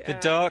so. The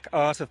dark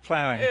art of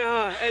ploughing.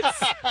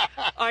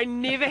 I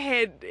never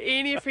had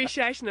any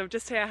appreciation of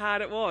just how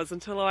hard it was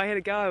until I had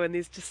a go. And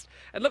it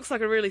looks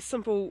like a really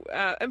simple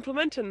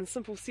implement and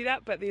simple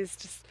setup, but there's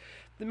just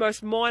the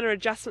most minor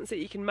adjustments that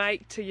you can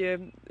make to your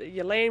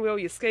land wheel,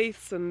 your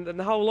skeiths, and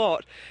the whole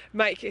lot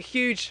make a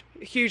huge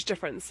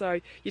difference. So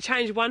you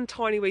change one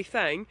tiny wee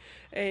thing,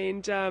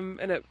 and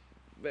it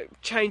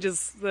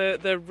changes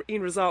the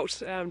end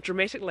result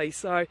dramatically.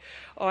 So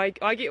I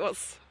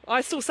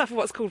still suffer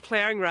what's called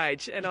ploughing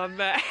rage, and I'm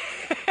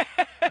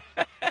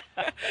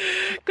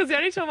because the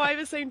only time I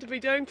ever seem to be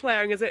doing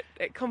ploughing is at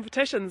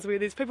competitions where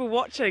there's people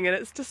watching, and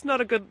it's just not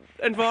a good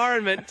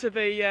environment to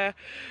be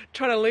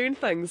trying to learn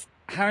things.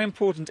 How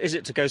important is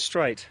it to go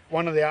straight?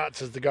 One of the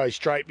arts is to go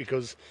straight,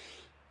 because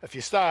if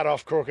you start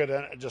off crooked,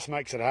 it just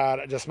makes it hard.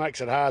 It just makes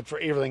it hard for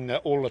everything,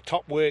 all the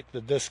top work, the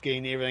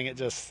disking, everything.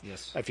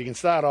 If you can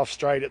start off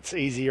straight, it's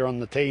easier on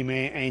the team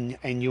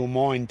and your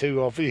mind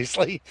too,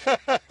 obviously.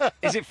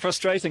 Is it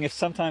frustrating if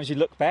sometimes you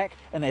look back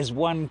and there's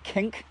one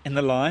kink in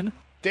the line?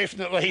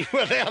 Definitely,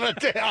 without a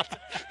doubt.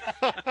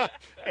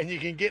 And you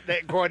can get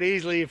that quite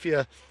easily if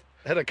you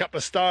hit a couple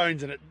of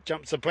stones and it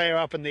jumps the plough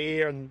up in the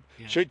air and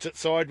shoots it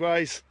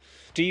sideways.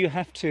 Do you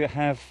have to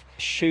have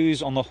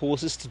shoes on the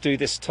horses to do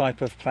this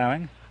type of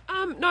ploughing?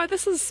 No,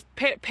 this is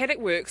paddock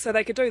work, so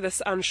they could do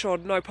this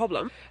unshod, no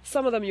problem.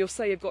 Some of them you'll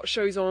see have got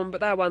shoes on, but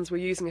they're ones we're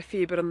using a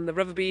fair bit in the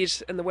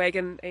riverbed, in the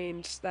wagon,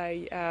 and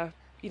they,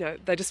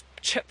 they just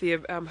chip their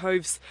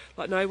hooves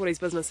like nobody's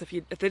business if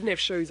they didn't have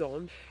shoes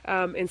on.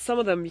 And some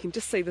of them, you can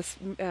just see this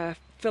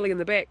filly in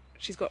the back.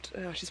 She's put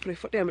her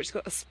foot down, but she's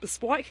got a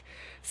spike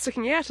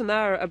sticking out, and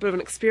they're a bit of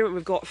an experiment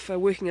we've got for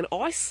working in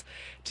ice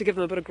to give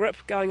them a bit of grip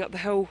going up the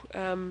hill,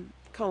 kind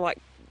of like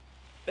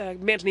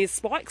mountaineers'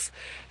 spikes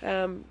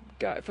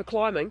for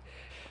climbing.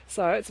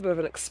 So it's a bit of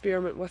an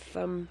experiment with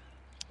some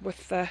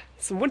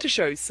winter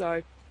shoes.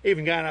 So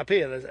even going up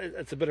here,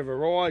 it's a bit of a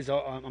rise.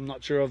 I'm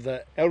not sure of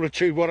the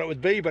altitude what it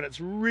would be, but it's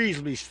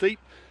reasonably steep.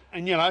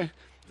 And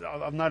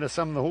I've noticed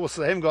some of the horses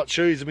that haven't got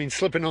shoes have been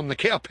slipping on the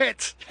cow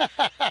pats.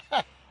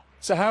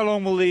 So how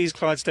long will these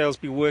Clydesdales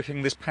be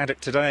working this paddock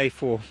today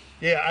for?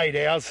 Yeah, 8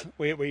 hours.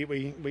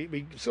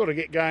 We sort of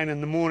get going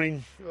in the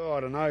morning, I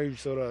don't know,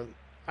 sort of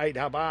 8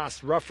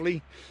 half-past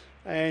roughly,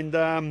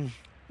 and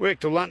work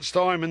till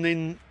lunchtime, and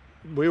then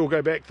we all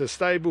go back to the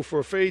stable for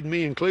a feed,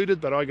 me included,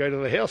 but I go to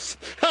the house.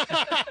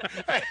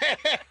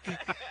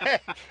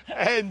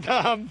 and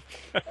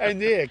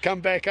come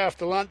back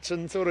after lunch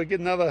and sort of get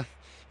another,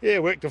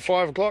 work till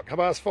 5 o'clock,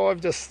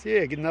 5:30, just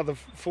get another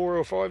 4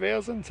 or 5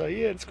 hours in. So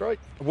it's great.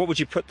 What would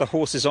you put the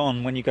horses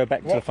on when you go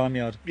back to the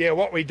farmyard? Yeah,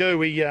 what we do,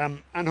 we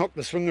unhook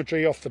the swinger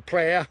tree off the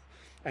plough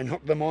and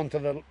hook them onto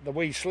the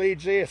wee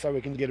sledge there, so we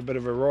can get a bit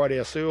of a ride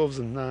ourselves,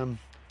 and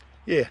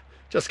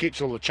just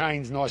keeps all the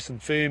chains nice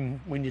and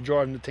firm when you're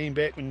driving the team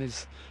back, when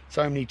there's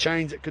so many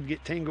chains that could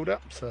get tangled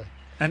up. So.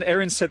 And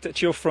Erin said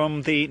that you're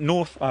from the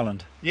North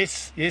Island.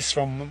 Yes,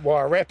 from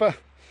Wairarapa.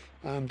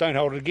 Don't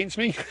hold it against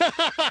me.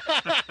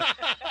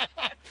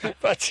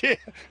 But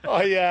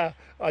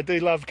I do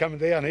love coming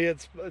down here.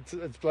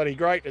 It's bloody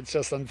great. It's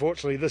just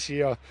unfortunately this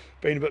year I've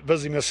been a bit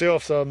busy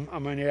myself, so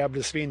I'm only able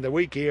to spend the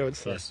week here.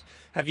 Yes.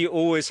 Have you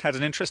always had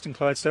an interest in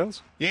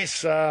Clydesdales?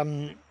 Yes,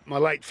 my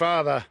late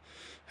father,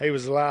 he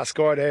was the last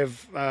guy to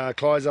have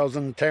Clydesdales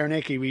in the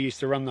Taranaki. We used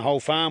to run the whole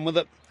farm with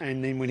it,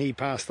 and then when he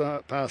passed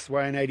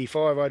away in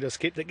 '85, I just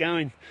kept it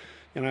going.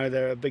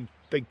 They're a big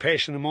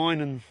passion of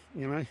mine, and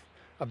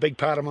a big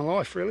part of my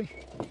life, really.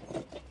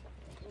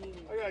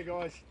 Okay,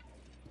 guys.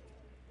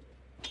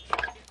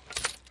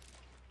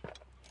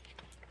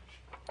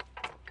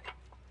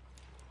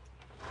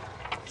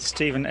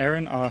 Steve and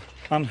Erin are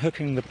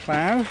unhooking the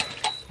plough.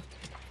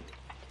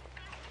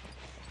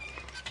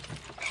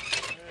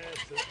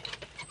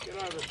 Get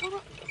over,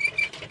 Connor.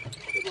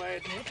 Good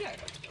lad. Okay.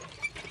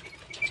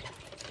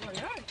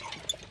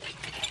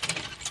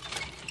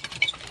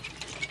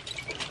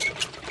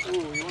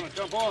 Ooh, you want to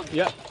jump on?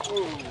 Yeah.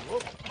 Ooh,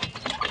 whoop.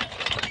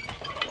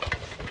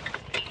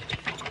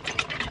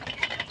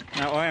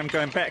 Now I am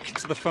going back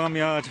to the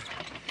farmyard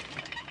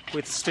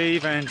with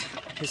Steve and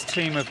his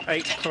team of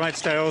 8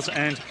 Clydesdales,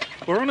 and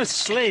we're on a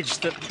sledge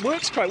that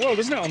works quite well,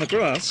 doesn't it, on the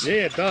grass?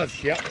 Yeah, it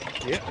does. Yep,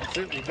 it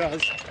certainly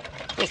does.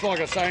 Just like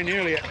I was saying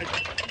earlier, it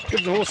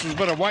gives the horses a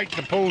bit of weight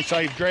to pull,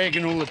 save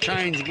dragging all the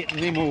chains and getting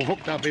them all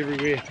hooked up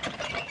everywhere.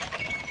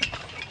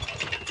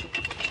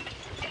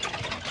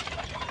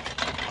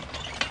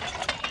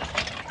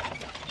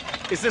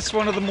 Is this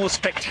one of the more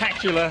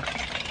spectacular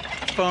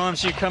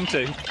farms you come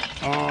to?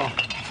 Oh,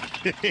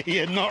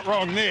 you're not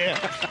wrong there.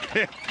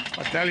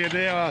 I tell you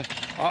now,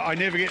 I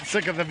never get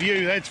sick of the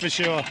view, that's for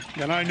sure.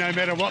 No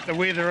matter what the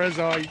weather is,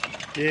 I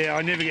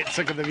never get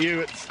sick of the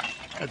view.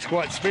 It's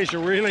quite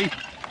special, really.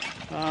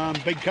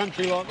 Big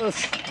country like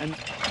this, and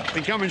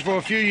been coming for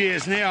a few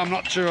years now. I'm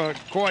not sure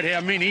quite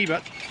how many,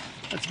 but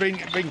it's been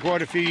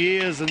quite a few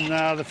years. And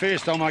the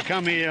first time I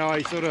come here,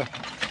 I sort of,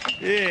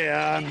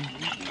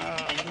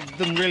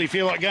 didn't really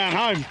feel like going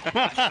home.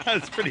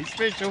 It's pretty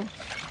special.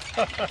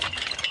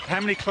 How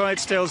many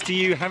Clydesdales do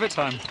you have at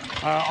time?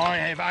 I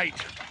have 8.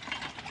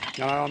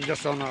 I'm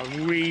just on a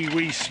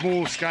wee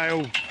small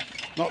scale,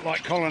 not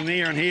like Colin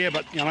there and here,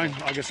 but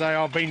like I say,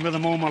 I've been with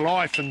them all my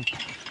life, and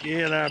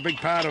they're a big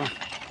part of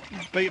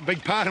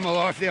my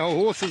life. They're all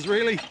horses,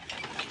 really.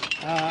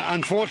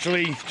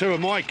 Unfortunately, 2 of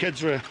my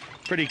kids were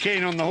pretty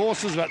keen on the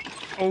horses, but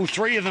all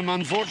 3 of them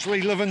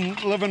unfortunately live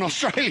in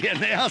Australia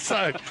now.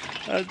 So,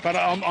 but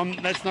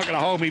that's not going to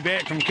hold me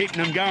back from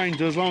keeping them going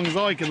to as long as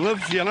I can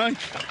live.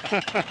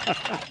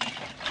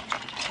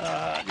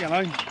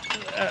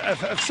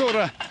 If sort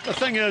of the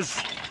thing is,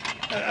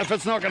 if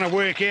it's not going to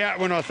work out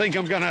when I think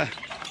I'm going to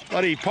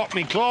bloody pop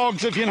me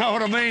clogs, if you know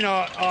what I mean,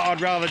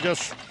 I'd rather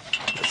just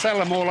sell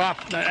them all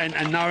up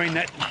and knowing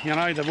that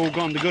they've all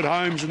gone to good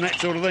homes and that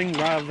sort of thing,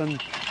 rather than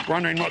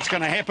wondering what's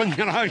going to happen.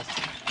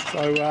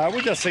 So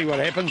we'll just see what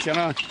happens.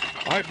 I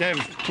hope to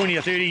have 20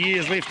 or 30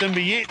 years left in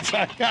me yet.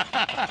 So.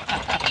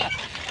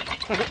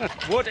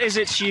 What is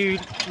it you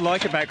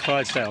like about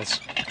Clydesdales?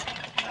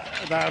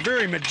 They're a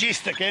very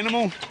majestic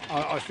animal.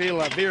 I feel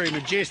they're very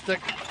majestic,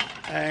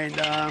 and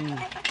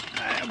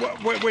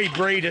we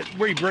breed it.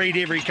 We breed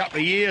every couple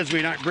of years.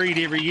 We don't breed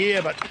every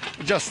year, but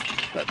just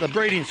the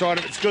breeding side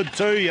of it's good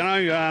too, you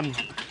know. I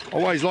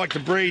always like to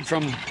breed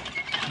from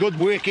good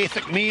work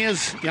ethic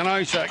mares, you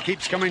know, so it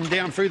keeps coming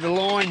down through the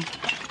line.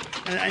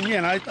 And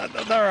you know,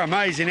 they're an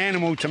amazing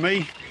animal to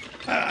me.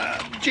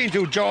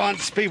 Gentle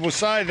giants, people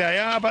say they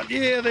are, but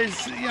yeah,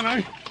 there's, you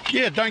know,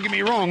 yeah, don't get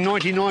me wrong,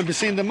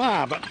 99% of them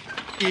are, but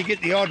you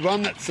get the odd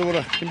one that sort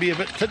of can be a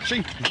bit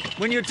titchy.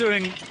 When you're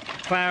doing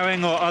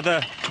ploughing or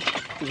other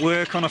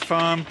work on a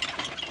farm,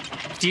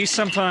 do you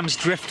sometimes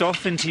drift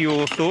off into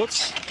your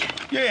thoughts?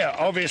 Yeah,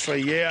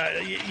 obviously, yeah,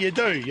 you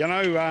do, you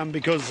know,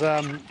 because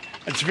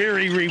it's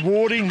very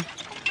rewarding,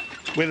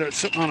 whether it's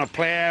sitting on a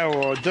plough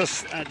or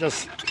just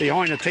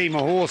behind a team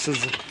of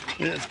horses.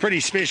 It's pretty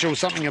special,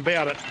 something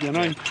about it, you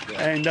know.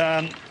 And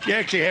you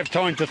actually have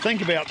time to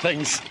think about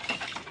things,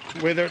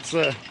 whether it's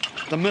the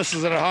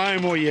missus at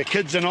home or your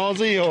kids in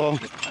Aussie, or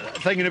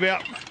thinking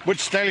about which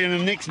stallion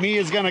the next mare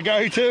is going to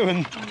go to,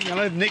 and you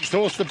know, the next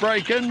horse to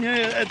break in.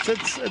 Yeah,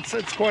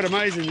 it's quite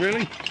amazing,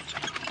 really.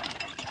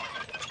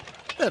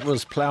 That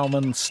was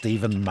ploughman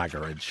Stephen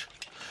Muggeridge.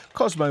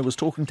 Cosmo was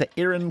talking to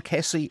Erin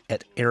Cassie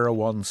at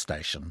Erewhon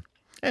Station.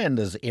 And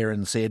as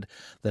Erin said,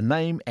 the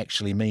name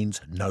actually means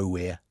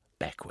nowhere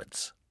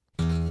backwards.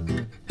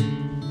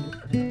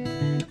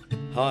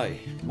 Hi,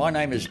 my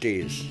name is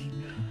Des.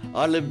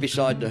 I live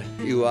beside the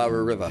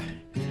Uara River,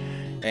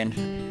 and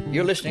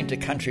you're listening to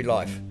Country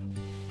Life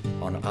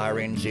on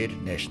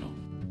RNZ National.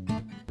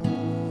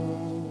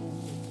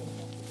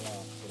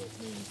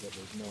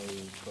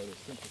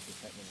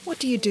 What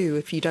do you do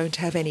if you don't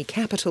have any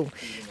capital,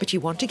 but you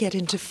want to get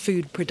into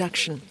food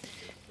production?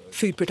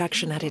 Food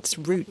production at its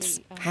roots,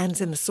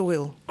 hands in the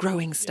soil,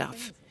 growing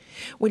stuff.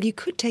 Well, you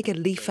could take a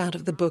leaf out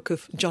of the book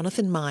of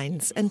Jonathan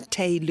Mines and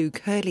Tay Luke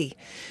Hurley.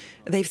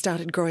 They've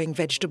started growing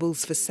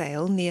vegetables for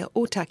sale near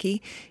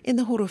Ōtaki in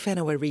the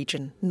Horowhenua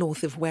region,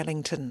 north of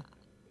Wellington.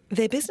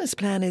 Their business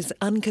plan is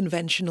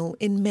unconventional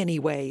in many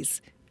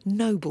ways,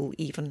 noble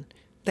even.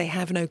 They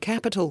have no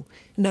capital,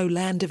 no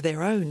land of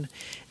their own.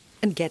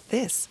 And get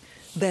this,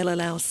 they'll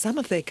allow some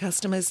of their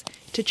customers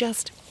to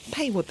just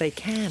pay what they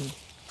can.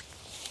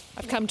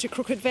 I've come to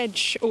Crooked Veg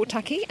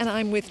Ōtaki and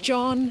I'm with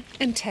John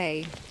and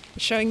Tay,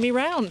 showing me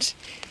round.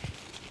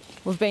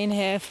 We've been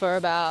here for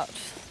about,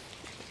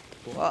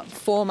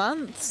 4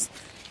 months,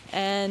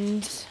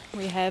 and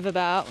we have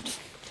about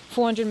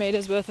 400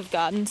 metres worth of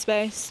garden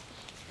space,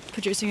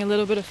 producing a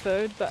little bit of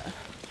food, but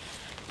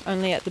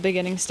only at the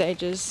beginning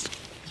stages.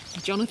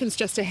 Jonathan's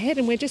just ahead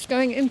and we're just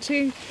going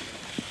into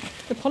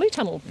the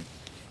polytunnel.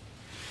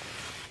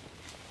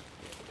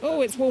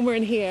 Oh, it's warmer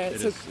in here.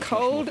 It's a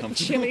cold,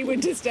 chilly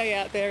winter's day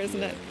out there,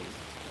 isn't it?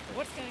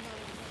 What's going on?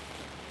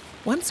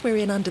 Once we're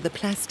in under the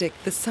plastic,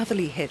 the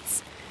southerly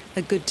hits.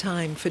 A good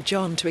time for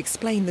John to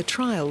explain the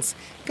trials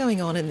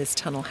going on in this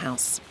tunnel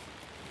house.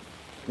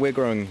 We're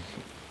growing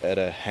at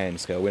a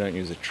hand scale. We don't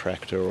use a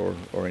tractor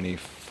or any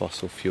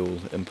fossil fuel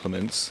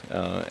implements,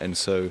 and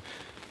so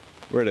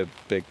we're at a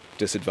big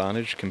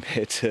disadvantage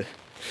compared to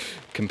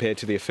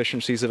the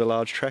efficiencies of a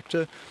large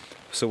tractor.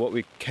 So what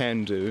we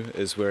can do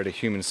is we're at a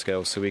human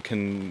scale, so we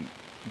can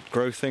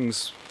grow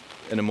things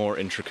in a more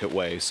intricate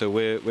way. So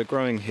we're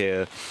growing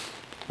here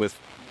with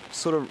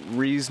sort of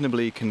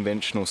reasonably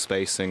conventional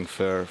spacing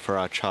for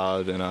our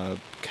chard and our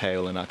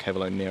kale and our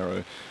cavolo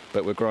nero,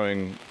 but we're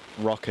growing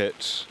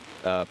rocket,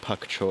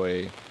 pak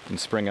choi and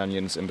spring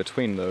onions in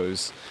between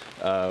those,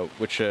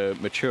 which are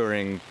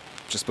maturing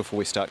just before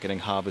we start getting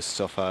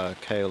harvests off our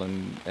kale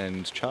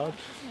and chard.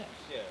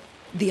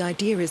 The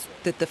idea is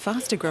that the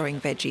faster growing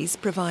veggies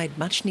provide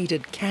much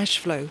needed cash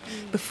flow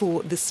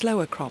before the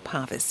slower crop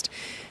harvest,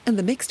 and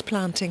the mixed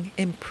planting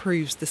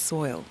improves the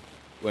soil.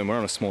 When we're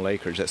on a small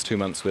acreage, that's 2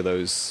 months where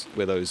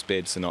those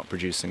beds are not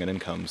producing an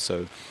income.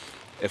 So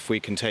if we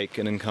can take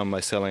an income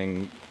by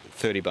selling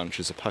 30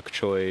 bunches of pak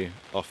choi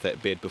off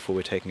that bed before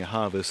we're taking a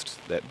harvest,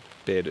 that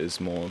bed is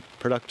more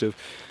productive.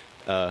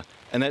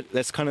 And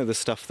that's kind of the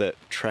stuff that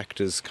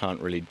tractors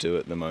can't really do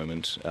at the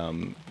moment.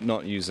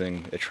 Not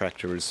using a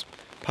tractor is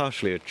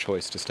partially a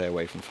choice to stay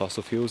away from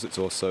fossil fuels. It's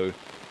also,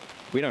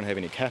 we don't have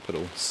any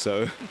capital,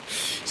 so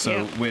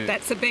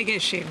that's a big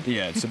issue.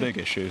 Yeah, it's a big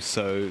issue.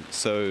 So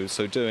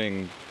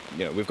doing,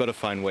 we've got to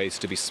find ways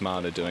to be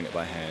smarter doing it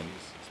by hand.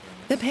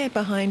 The pair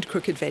behind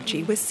Crooked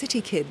Veggie were city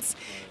kids.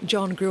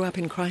 John grew up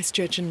in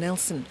Christchurch and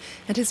Nelson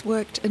and has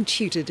worked and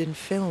tutored in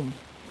film.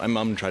 My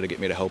mum tried to get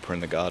me to help her in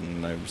the garden,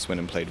 and I just went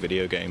and played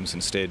video games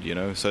instead,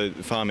 So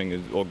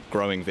farming or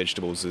growing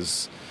vegetables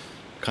is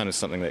kind of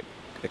something that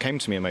it came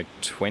to me in my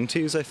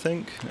 20s, I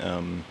think.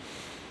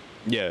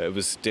 It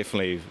was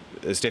definitely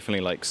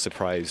like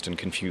surprised and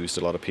confused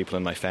a lot of people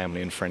in my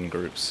family and friend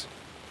groups.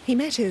 He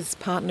met his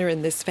partner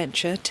in this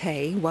venture,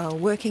 Tay, while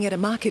working at a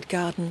market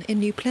garden in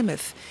New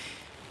Plymouth.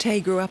 Tay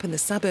grew up in the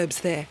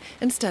suburbs there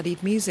and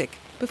studied music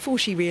before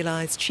she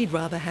realised she'd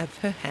rather have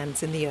her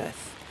hands in the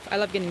earth. I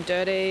love getting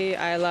dirty.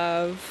 I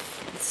love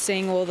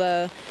seeing all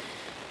the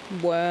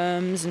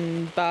worms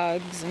and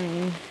bugs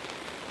and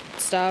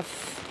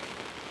stuff.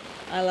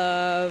 I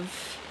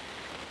love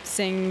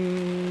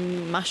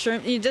seeing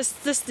mushrooms.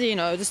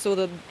 Just all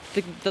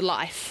the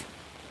life.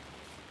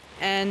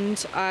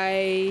 and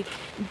I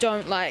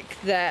don't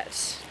like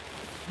that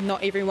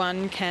not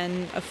everyone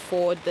can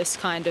afford this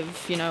kind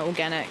of,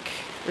 organic,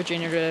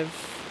 regenerative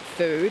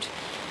food.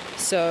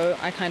 So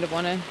I kind of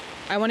want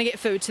to get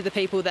food to the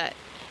people that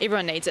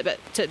everyone needs it, but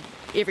to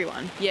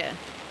everyone, yeah.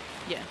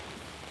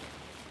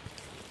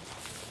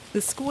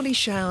 The squally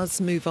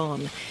showers move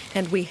on,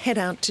 and we head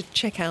out to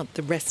check out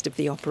the rest of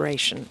the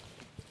operation.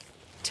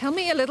 Tell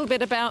me a little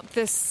bit about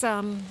this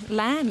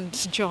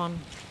land, John.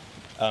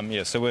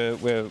 So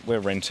we're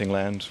renting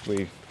land.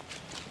 We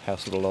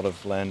hassled a lot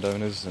of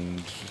landowners and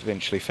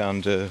eventually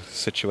found a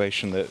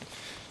situation that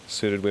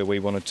suited where we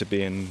wanted to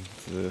be, and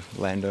the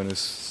landowners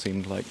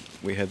seemed like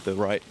we had the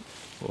right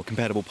or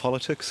compatible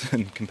politics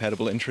and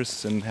compatible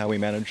interests in how we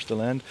managed the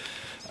land.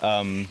 We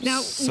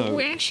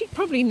actually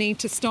probably need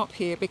to stop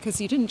here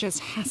because you didn't just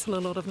hassle a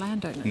lot of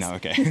landowners. No,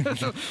 okay.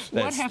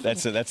 What happened?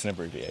 That's an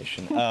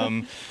abbreviation.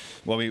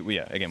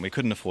 We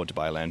couldn't afford to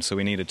buy land, so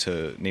we needed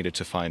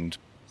to find.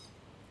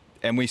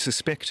 And we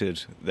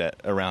suspected that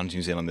around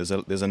New Zealand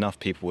there's enough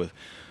people with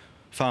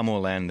far more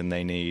land than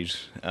they need,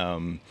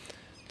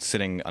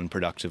 sitting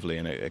unproductively,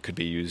 and it could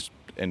be used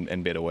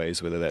in better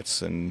ways, whether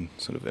that's in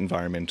sort of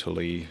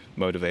environmentally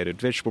motivated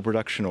vegetable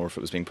production, or if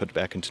it was being put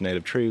back into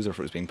native trees, or if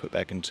it was being put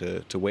back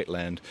into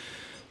wetland.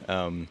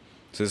 So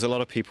there's a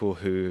lot of people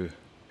who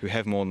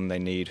have more than they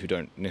need, who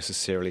don't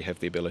necessarily have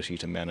the ability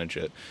to manage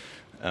it.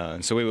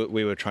 So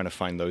we were trying to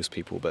find those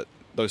people, but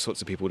those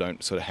sorts of people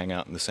don't sort of hang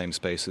out in the same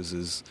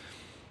spaces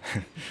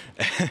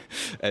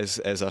as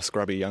us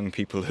grubby young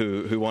people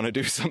who want to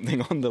do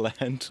something on the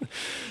land.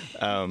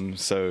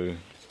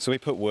 So we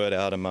put word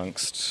out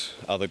amongst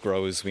other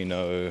growers we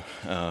know,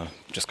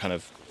 just kind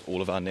of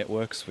all of our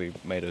networks. We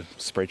made a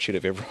spreadsheet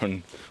of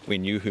everyone we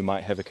knew who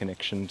might have a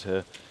connection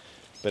to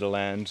better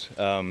land.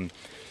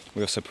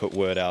 We also put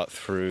word out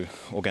through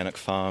Organic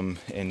Farm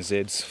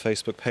NZ's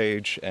Facebook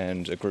page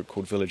and a group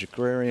called Village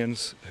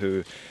Agrarians,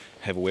 who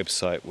have a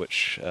website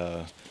which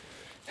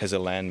has a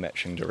land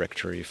matching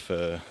directory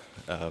for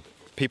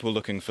people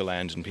looking for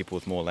land and people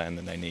with more land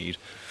than they need.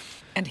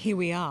 And here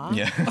we are.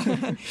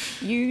 Yeah.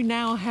 You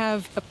now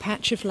have a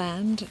patch of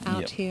land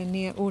out here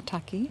near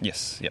Ōtaki.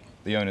 Yes, yep.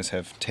 The owners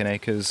have 10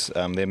 acres.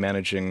 They're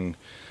managing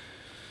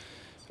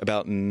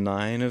about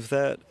 9 of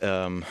that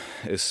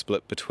is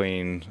split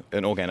between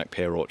an organic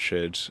pear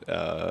orchard,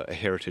 a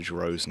heritage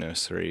rose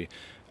nursery,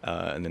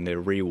 and then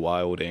they're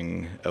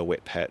rewilding a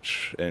wet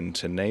patch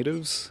into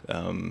natives.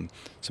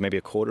 So maybe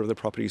a quarter of the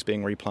property is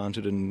being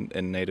replanted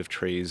in native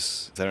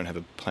trees. They don't have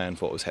a plan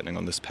for what was happening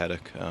on this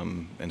paddock.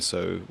 And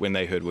so when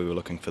they heard we were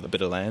looking for the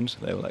bit of land,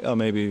 they were like, oh,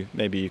 maybe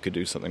you could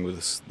do something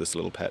with this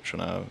little patch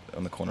on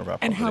the corner of our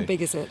property. And how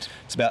big is it?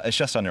 It's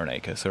just under an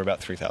acre, so about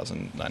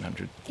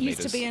 3,900 It used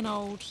metres. to be an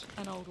old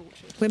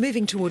orchard. We're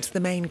moving towards the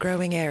main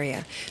growing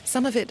area,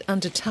 some of it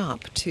under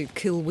tarp to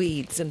kill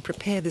weeds and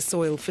prepare the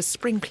soil for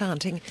spring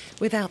planting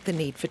without the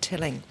need for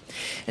tilling.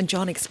 And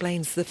John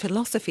explains the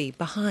philosophy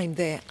behind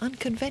their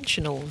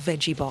unconventional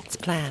veggie box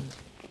plan.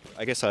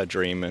 I guess our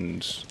dream,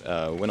 and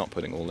we're not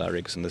putting all our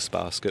eggs in this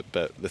basket,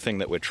 but the thing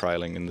that we're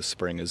trialling in the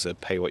spring is a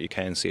pay what you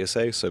can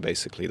CSA. So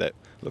basically that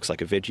looks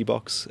like a veggie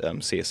box.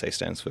 CSA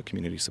stands for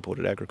Community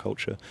Supported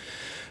Agriculture.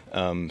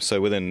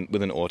 So within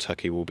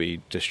Ōtaki we'll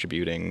be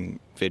distributing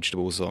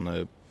vegetables on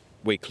a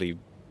weekly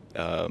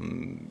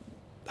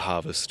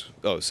harvest.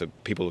 So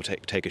people will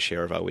take a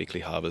share of our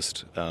weekly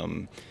harvest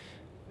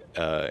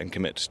and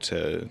commit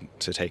to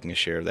taking a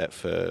share of that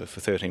for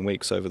 13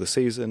 weeks over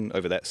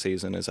that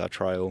season as our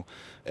trial.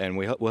 And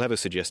we'll have a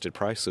suggested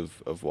price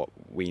of what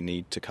we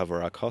need to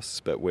cover our costs,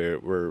 but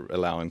we're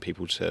allowing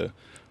people to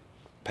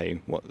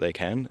pay what they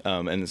can.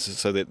 And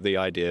so the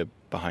idea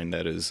behind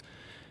that is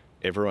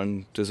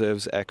everyone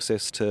deserves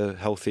access to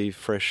healthy,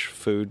 fresh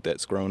food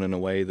that's grown in a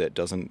way that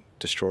doesn't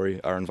destroy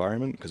our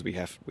environment, because we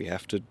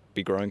have to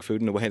be growing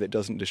food in a way that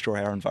doesn't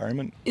destroy our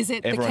environment. Is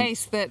it the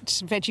case that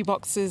veggie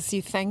boxes,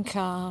 you think,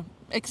 are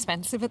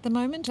expensive at the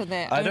moment? Are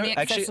they only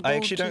accessible? I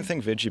actually don't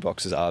think veggie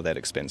boxes are that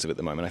expensive at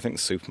the moment. I think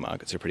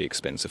supermarkets are pretty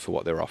expensive for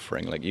what they're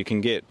offering. Like, you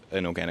can get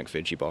an organic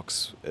veggie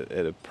box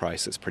at a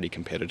price that's pretty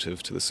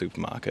competitive to the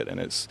supermarket, and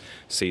it's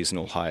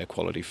seasonal, higher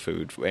quality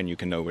food, and you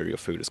can know where your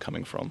food is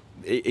coming from.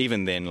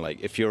 Even then, like,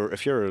 if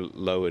you're a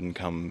low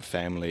income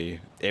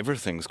family,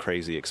 everything's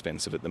crazy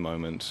expensive at the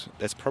moment.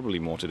 That's probably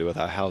more to do with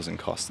our housing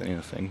costs than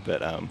anything,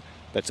 but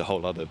that's a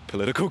whole other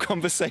political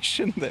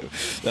conversation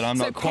that I'm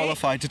not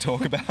qualified to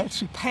talk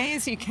about. Pay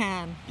as you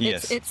can.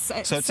 Yes. It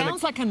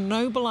sounds like a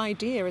noble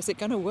idea. Is it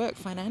going to work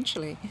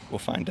financially? We'll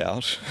find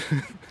out.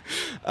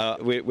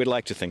 We'd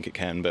like to think it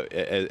can, but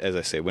as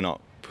I said, we're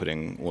not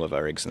putting all of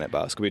our eggs in that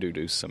basket. We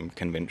do some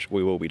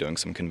we will be doing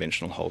some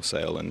conventional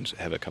wholesale and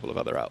have a couple of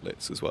other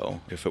outlets as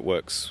well. If it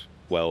works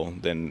well,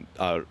 then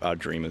our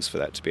dream is for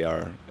that to be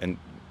our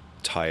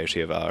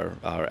entirety of our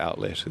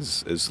outlet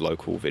is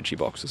local veggie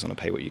boxes on a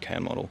pay what you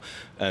can model.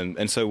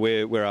 And so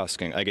we're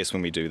asking, I guess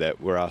when we do that,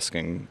 we're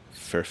asking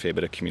for a fair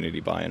bit of community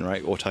buy-in,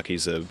 right?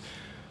 Ōtaki's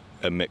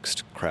a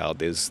mixed crowd.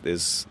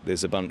 There's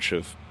a bunch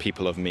of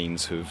people of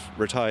means who've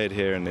retired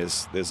here, and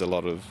there's a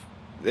lot of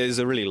there's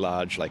a really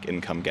large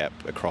income gap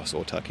across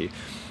Ōtaki,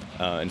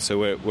 and so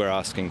we're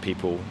asking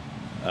people,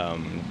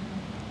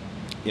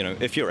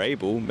 if you're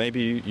able,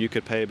 maybe you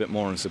could pay a bit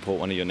more and support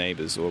one of your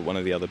neighbours or one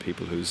of the other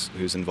people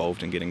who's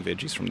involved in getting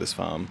veggies from this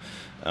farm,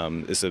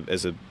 as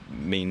a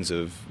means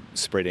of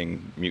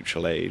spreading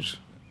mutual aid.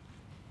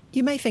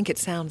 You may think it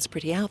sounds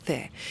pretty out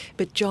there,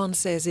 but John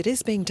says it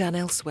is being done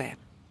elsewhere.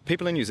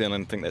 People in New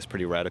Zealand think that's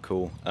pretty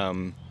radical,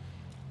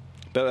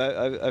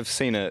 but I've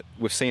seen it.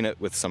 We've seen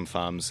it with some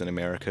farms in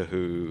America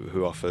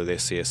who offer their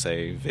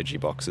CSA veggie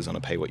boxes on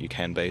a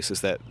pay-what-you-can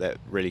basis. That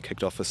really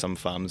kicked off for some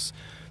farms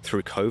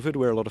through COVID,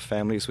 where a lot of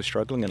families were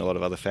struggling and a lot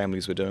of other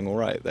families were doing all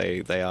right.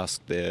 They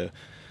asked their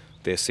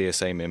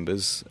CSA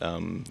members,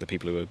 the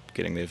people who were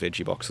getting their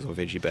veggie boxes or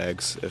veggie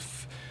bags,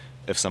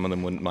 if some of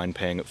them wouldn't mind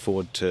paying it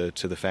forward to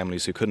the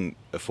families who couldn't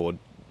afford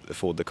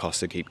the cost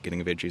to keep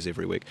getting veggies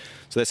every week.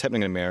 So that's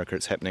happening in America.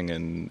 It's happening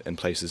in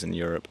places in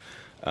Europe.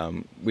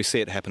 We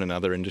see it happen in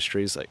other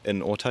industries. Like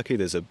in Ōtaki,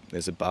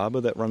 there's a barber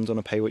that runs on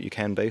a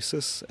pay-what-you-can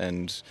basis,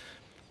 and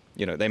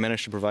they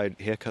manage to provide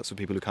haircuts for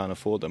people who can't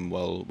afford them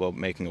while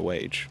making a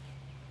wage.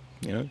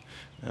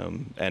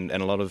 And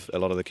a lot of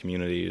the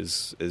community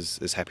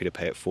is happy to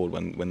pay it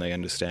forward when they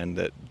understand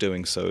that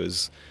doing so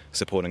is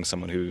supporting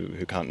someone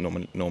who can't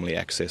normally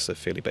access a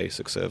fairly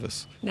basic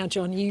service. Now,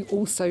 John, you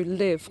also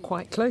live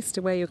quite close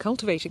to where you're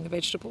cultivating the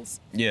vegetables.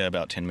 Yeah,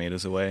 about 10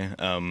 metres away.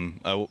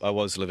 I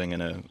was living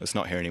it's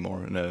not here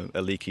anymore, in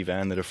a leaky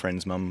van that a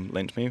friend's mum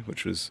lent me,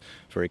 which was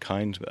very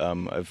kind.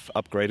 I've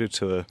upgraded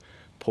to a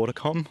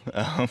portacom.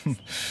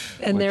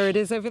 And there it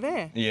is over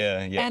there. Yeah.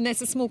 And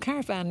there's a small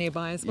caravan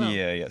nearby as well.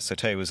 Yeah. So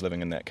Tay was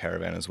living in that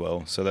caravan as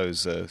well. So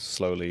those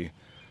slowly,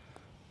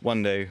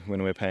 one day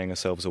when we're paying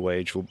ourselves a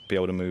wage, we'll be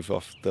able to move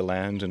off the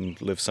land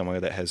and live somewhere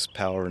that has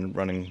power and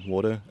running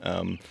water.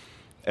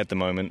 At the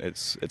moment,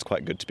 it's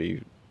quite good to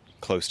be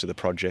close to the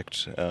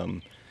project.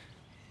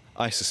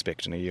 I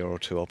suspect in a year or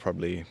two I'll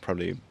probably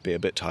be a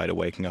bit tired of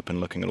waking up and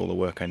looking at all the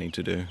work I need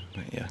to do.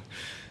 But yeah.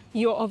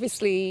 You're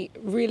obviously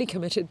really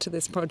committed to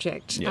this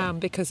project, Yeah.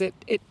 Because it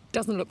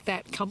doesn't look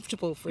that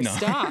comfortable for a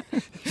start.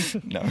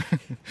 No.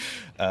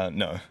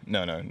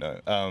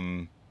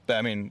 But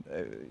I mean,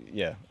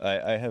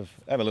 I have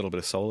a little bit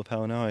of solar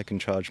power now. I can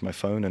charge my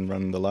phone and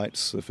run the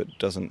lights if it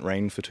doesn't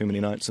rain for too many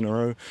nights in a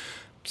row.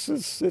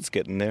 It's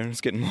getting there.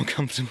 It's getting more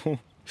comfortable.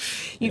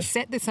 You've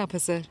set this up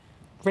as a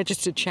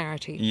registered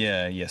charity.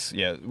 Yes,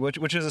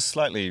 which is a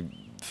slightly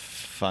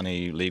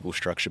funny legal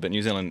structure, but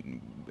New Zealand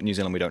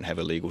we don't have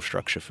a legal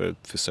structure for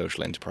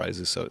social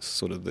enterprises, so it's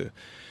sort of the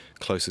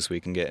closest we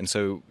can get. And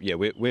so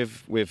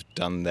we've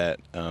done that.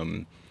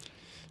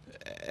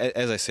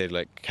 As I said,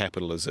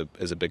 capital is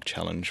a big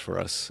challenge for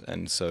us,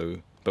 and so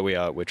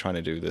we're trying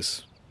to do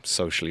this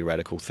socially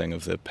radical thing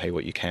of the pay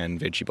what you can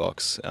veggie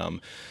box.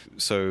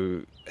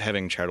 So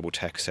having charitable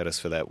tax status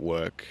for that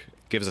work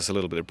gives us a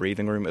little bit of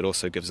breathing room. It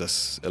also gives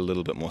us a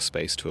little bit more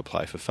space to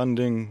apply for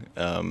funding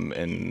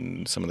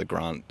and some of the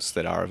grants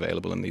that are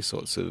available in these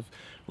sorts of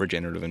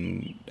regenerative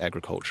and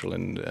agricultural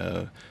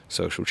and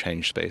social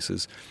change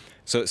spaces.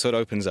 So it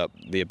opens up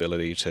the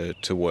ability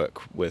to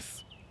work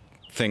with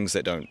things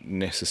that don't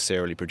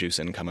necessarily produce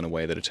income in a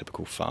way that a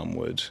typical farm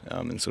would,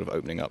 and sort of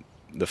opening up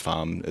the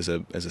farm as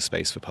a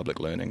space for public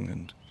learning.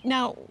 And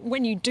now,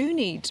 when you do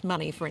need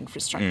money for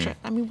infrastructure,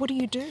 I mean, what do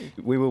you do?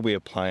 We will be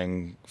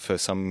applying for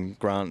some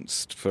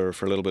grants for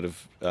a little bit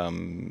of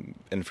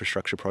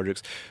infrastructure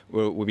projects.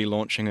 We'll be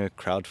launching a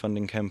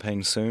crowdfunding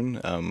campaign soon.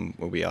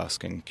 We'll be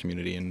asking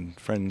community and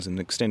friends and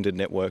extended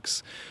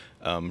networks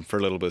for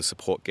a little bit of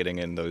support getting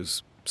in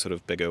those sort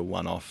of bigger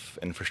one-off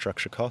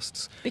infrastructure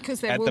costs.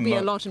 Because there will be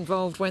a lot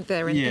involved, won't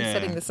there, in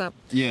setting this up?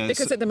 Yeah.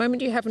 Because at the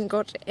moment you haven't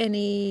got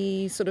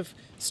any sort of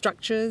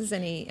structures,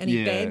 any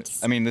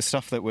beds. I mean, the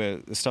stuff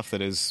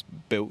that is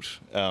built.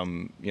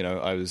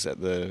 I was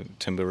at the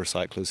timber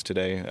recyclers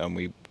today.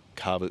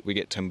 We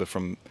get timber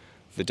from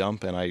the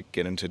dump, and I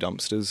get into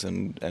dumpsters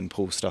and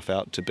pull stuff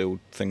out to build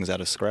things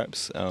out of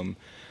scraps.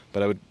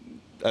 But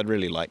I'd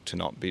really like to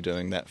not be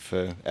doing that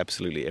for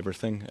absolutely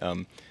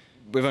everything.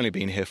 We've only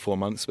been here 4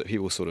 months, but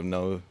people sort of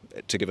know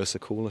to give us a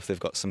call if they've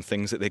got some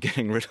things that they're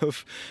getting rid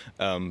of.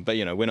 But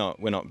we're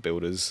not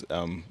builders.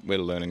 We're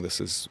learning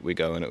this as we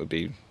go, and it would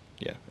be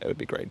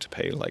great to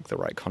pay the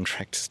right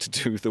contractors to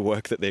do the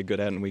work that they're good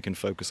at, and we can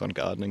focus on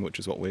gardening, which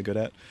is what we're good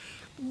at.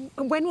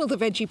 When will the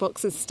veggie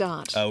boxes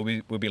start?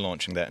 We'll be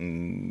launching that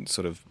in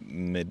sort of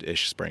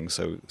mid-ish spring,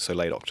 so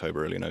late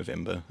October, early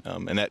November,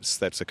 and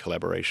that's a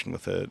collaboration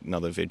with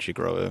another veggie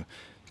grower,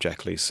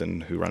 Jack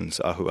Leeson, who runs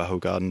Ahu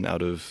Garden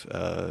out of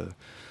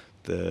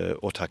the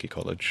Ōtaki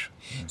College.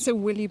 So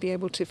will you be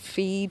able to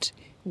feed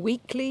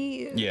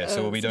weekly? Yeah,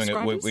 so we'll be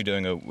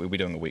doing a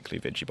weekly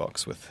veggie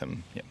box with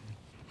him. Yeah.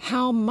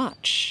 How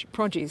much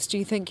produce do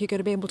you think you're going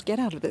to be able to get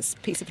out of this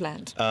piece of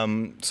land?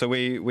 So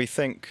we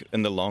think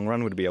in the long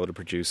run we'd be able to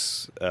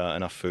produce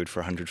enough food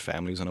for 100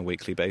 families on a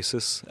weekly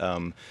basis.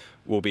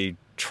 We'll be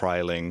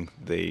trialling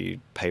the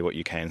pay what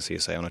you can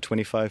CSA on a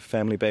 25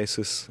 family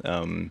basis.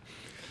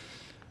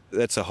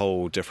 That's a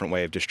whole different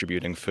way of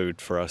distributing food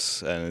for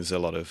us, and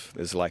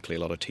there's likely a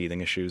lot of teething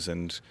issues,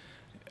 and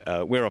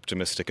we're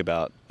optimistic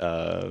about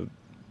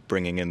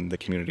bringing in the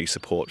community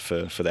support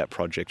for that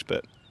project,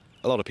 but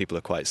a lot of people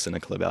are quite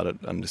cynical about it,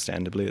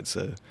 understandably. It's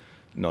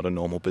not a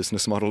normal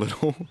business model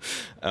at all.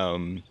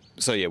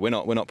 So yeah, we're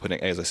not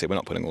putting, as I said, we're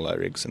not putting all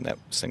our eggs in that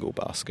single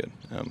basket.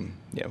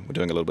 We're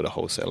doing a little bit of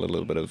wholesale, a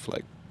little bit of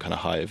like kind of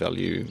higher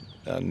value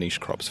niche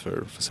crops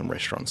for some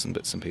restaurants and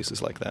bits and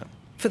pieces like that.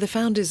 For the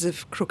founders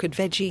of Crooked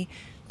Veggie,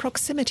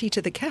 proximity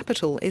to the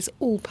capital is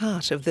all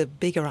part of the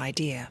bigger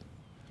idea.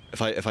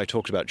 If I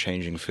talked about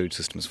changing food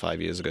systems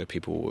 5 years ago,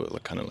 people were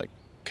kind of like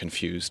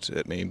confused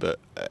at me, but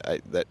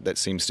that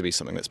seems to be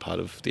something that's part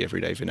of the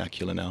everyday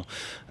vernacular now.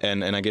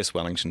 And I guess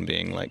Wellington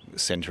being like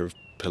centre of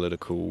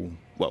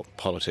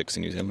politics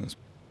in New Zealand's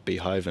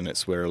beehive, and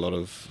it's where a lot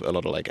of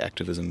like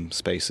activism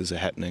spaces are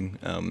happening.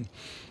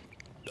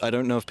 I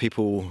don't know if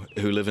people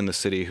who live in the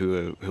city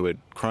who are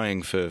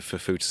crying for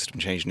food system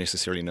change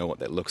necessarily know what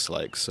that looks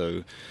like.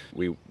 So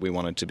we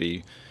wanted to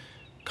be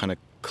kind of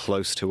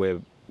close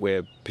to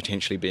where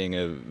potentially being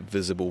a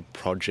visible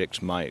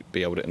project might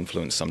be able to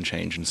influence some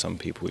change in some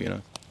people, you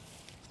know.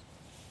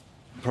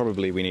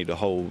 Probably we need a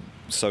whole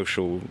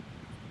social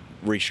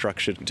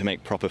restructure to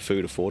make proper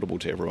food affordable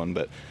to everyone,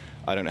 but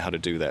I don't know how to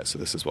do that, so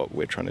this is what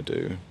we're trying to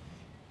do.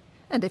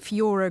 And if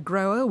you're a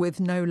grower with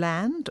no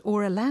land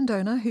or a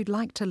landowner who'd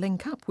like to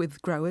link up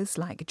with growers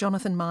like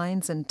Jonathan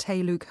Mines and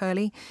Te Luke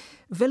Hurley,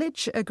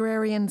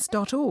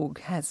 villageagrarians.org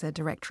has a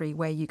directory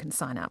where you can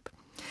sign up.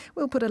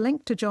 We'll put a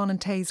link to John and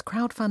Tay's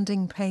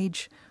crowdfunding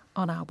page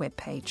on our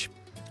webpage.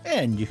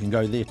 And you can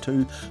go there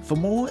too for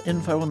more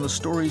info on the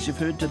stories you've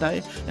heard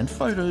today and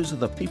photos of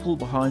the people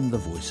behind the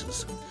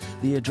voices.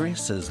 The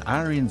address is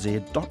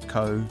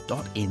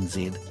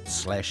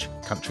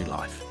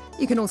rnz.co.nz/countrylife.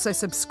 You can also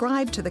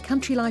subscribe to the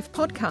Country Life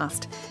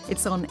podcast.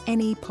 It's on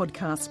any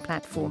podcast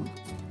platform.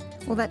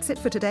 Well, that's it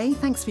for today.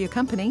 Thanks for your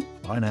company.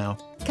 Bye now.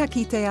 Ka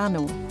kite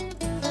anō.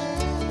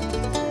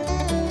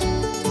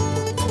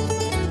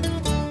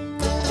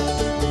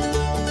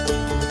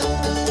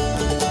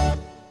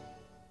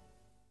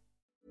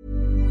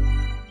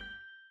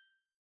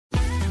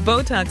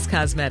 Botox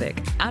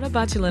Cosmetic, out of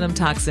botulinum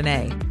toxin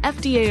A,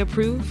 FDA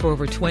approved for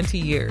over 20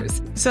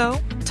 years. So,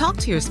 talk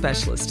to your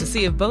specialist to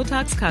see if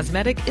Botox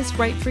Cosmetic is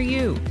right for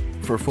you.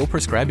 For full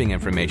prescribing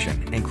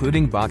information,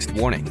 including boxed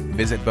warning,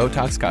 visit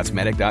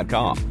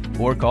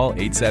BotoxCosmetic.com or call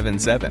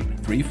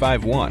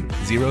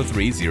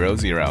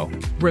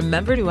 877-351-0300.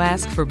 Remember to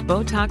ask for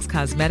Botox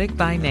Cosmetic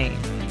by name.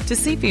 To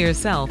see for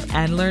yourself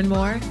and learn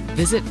more,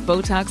 visit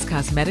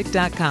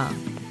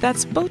BotoxCosmetic.com.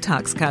 That's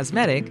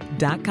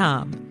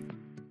BotoxCosmetic.com.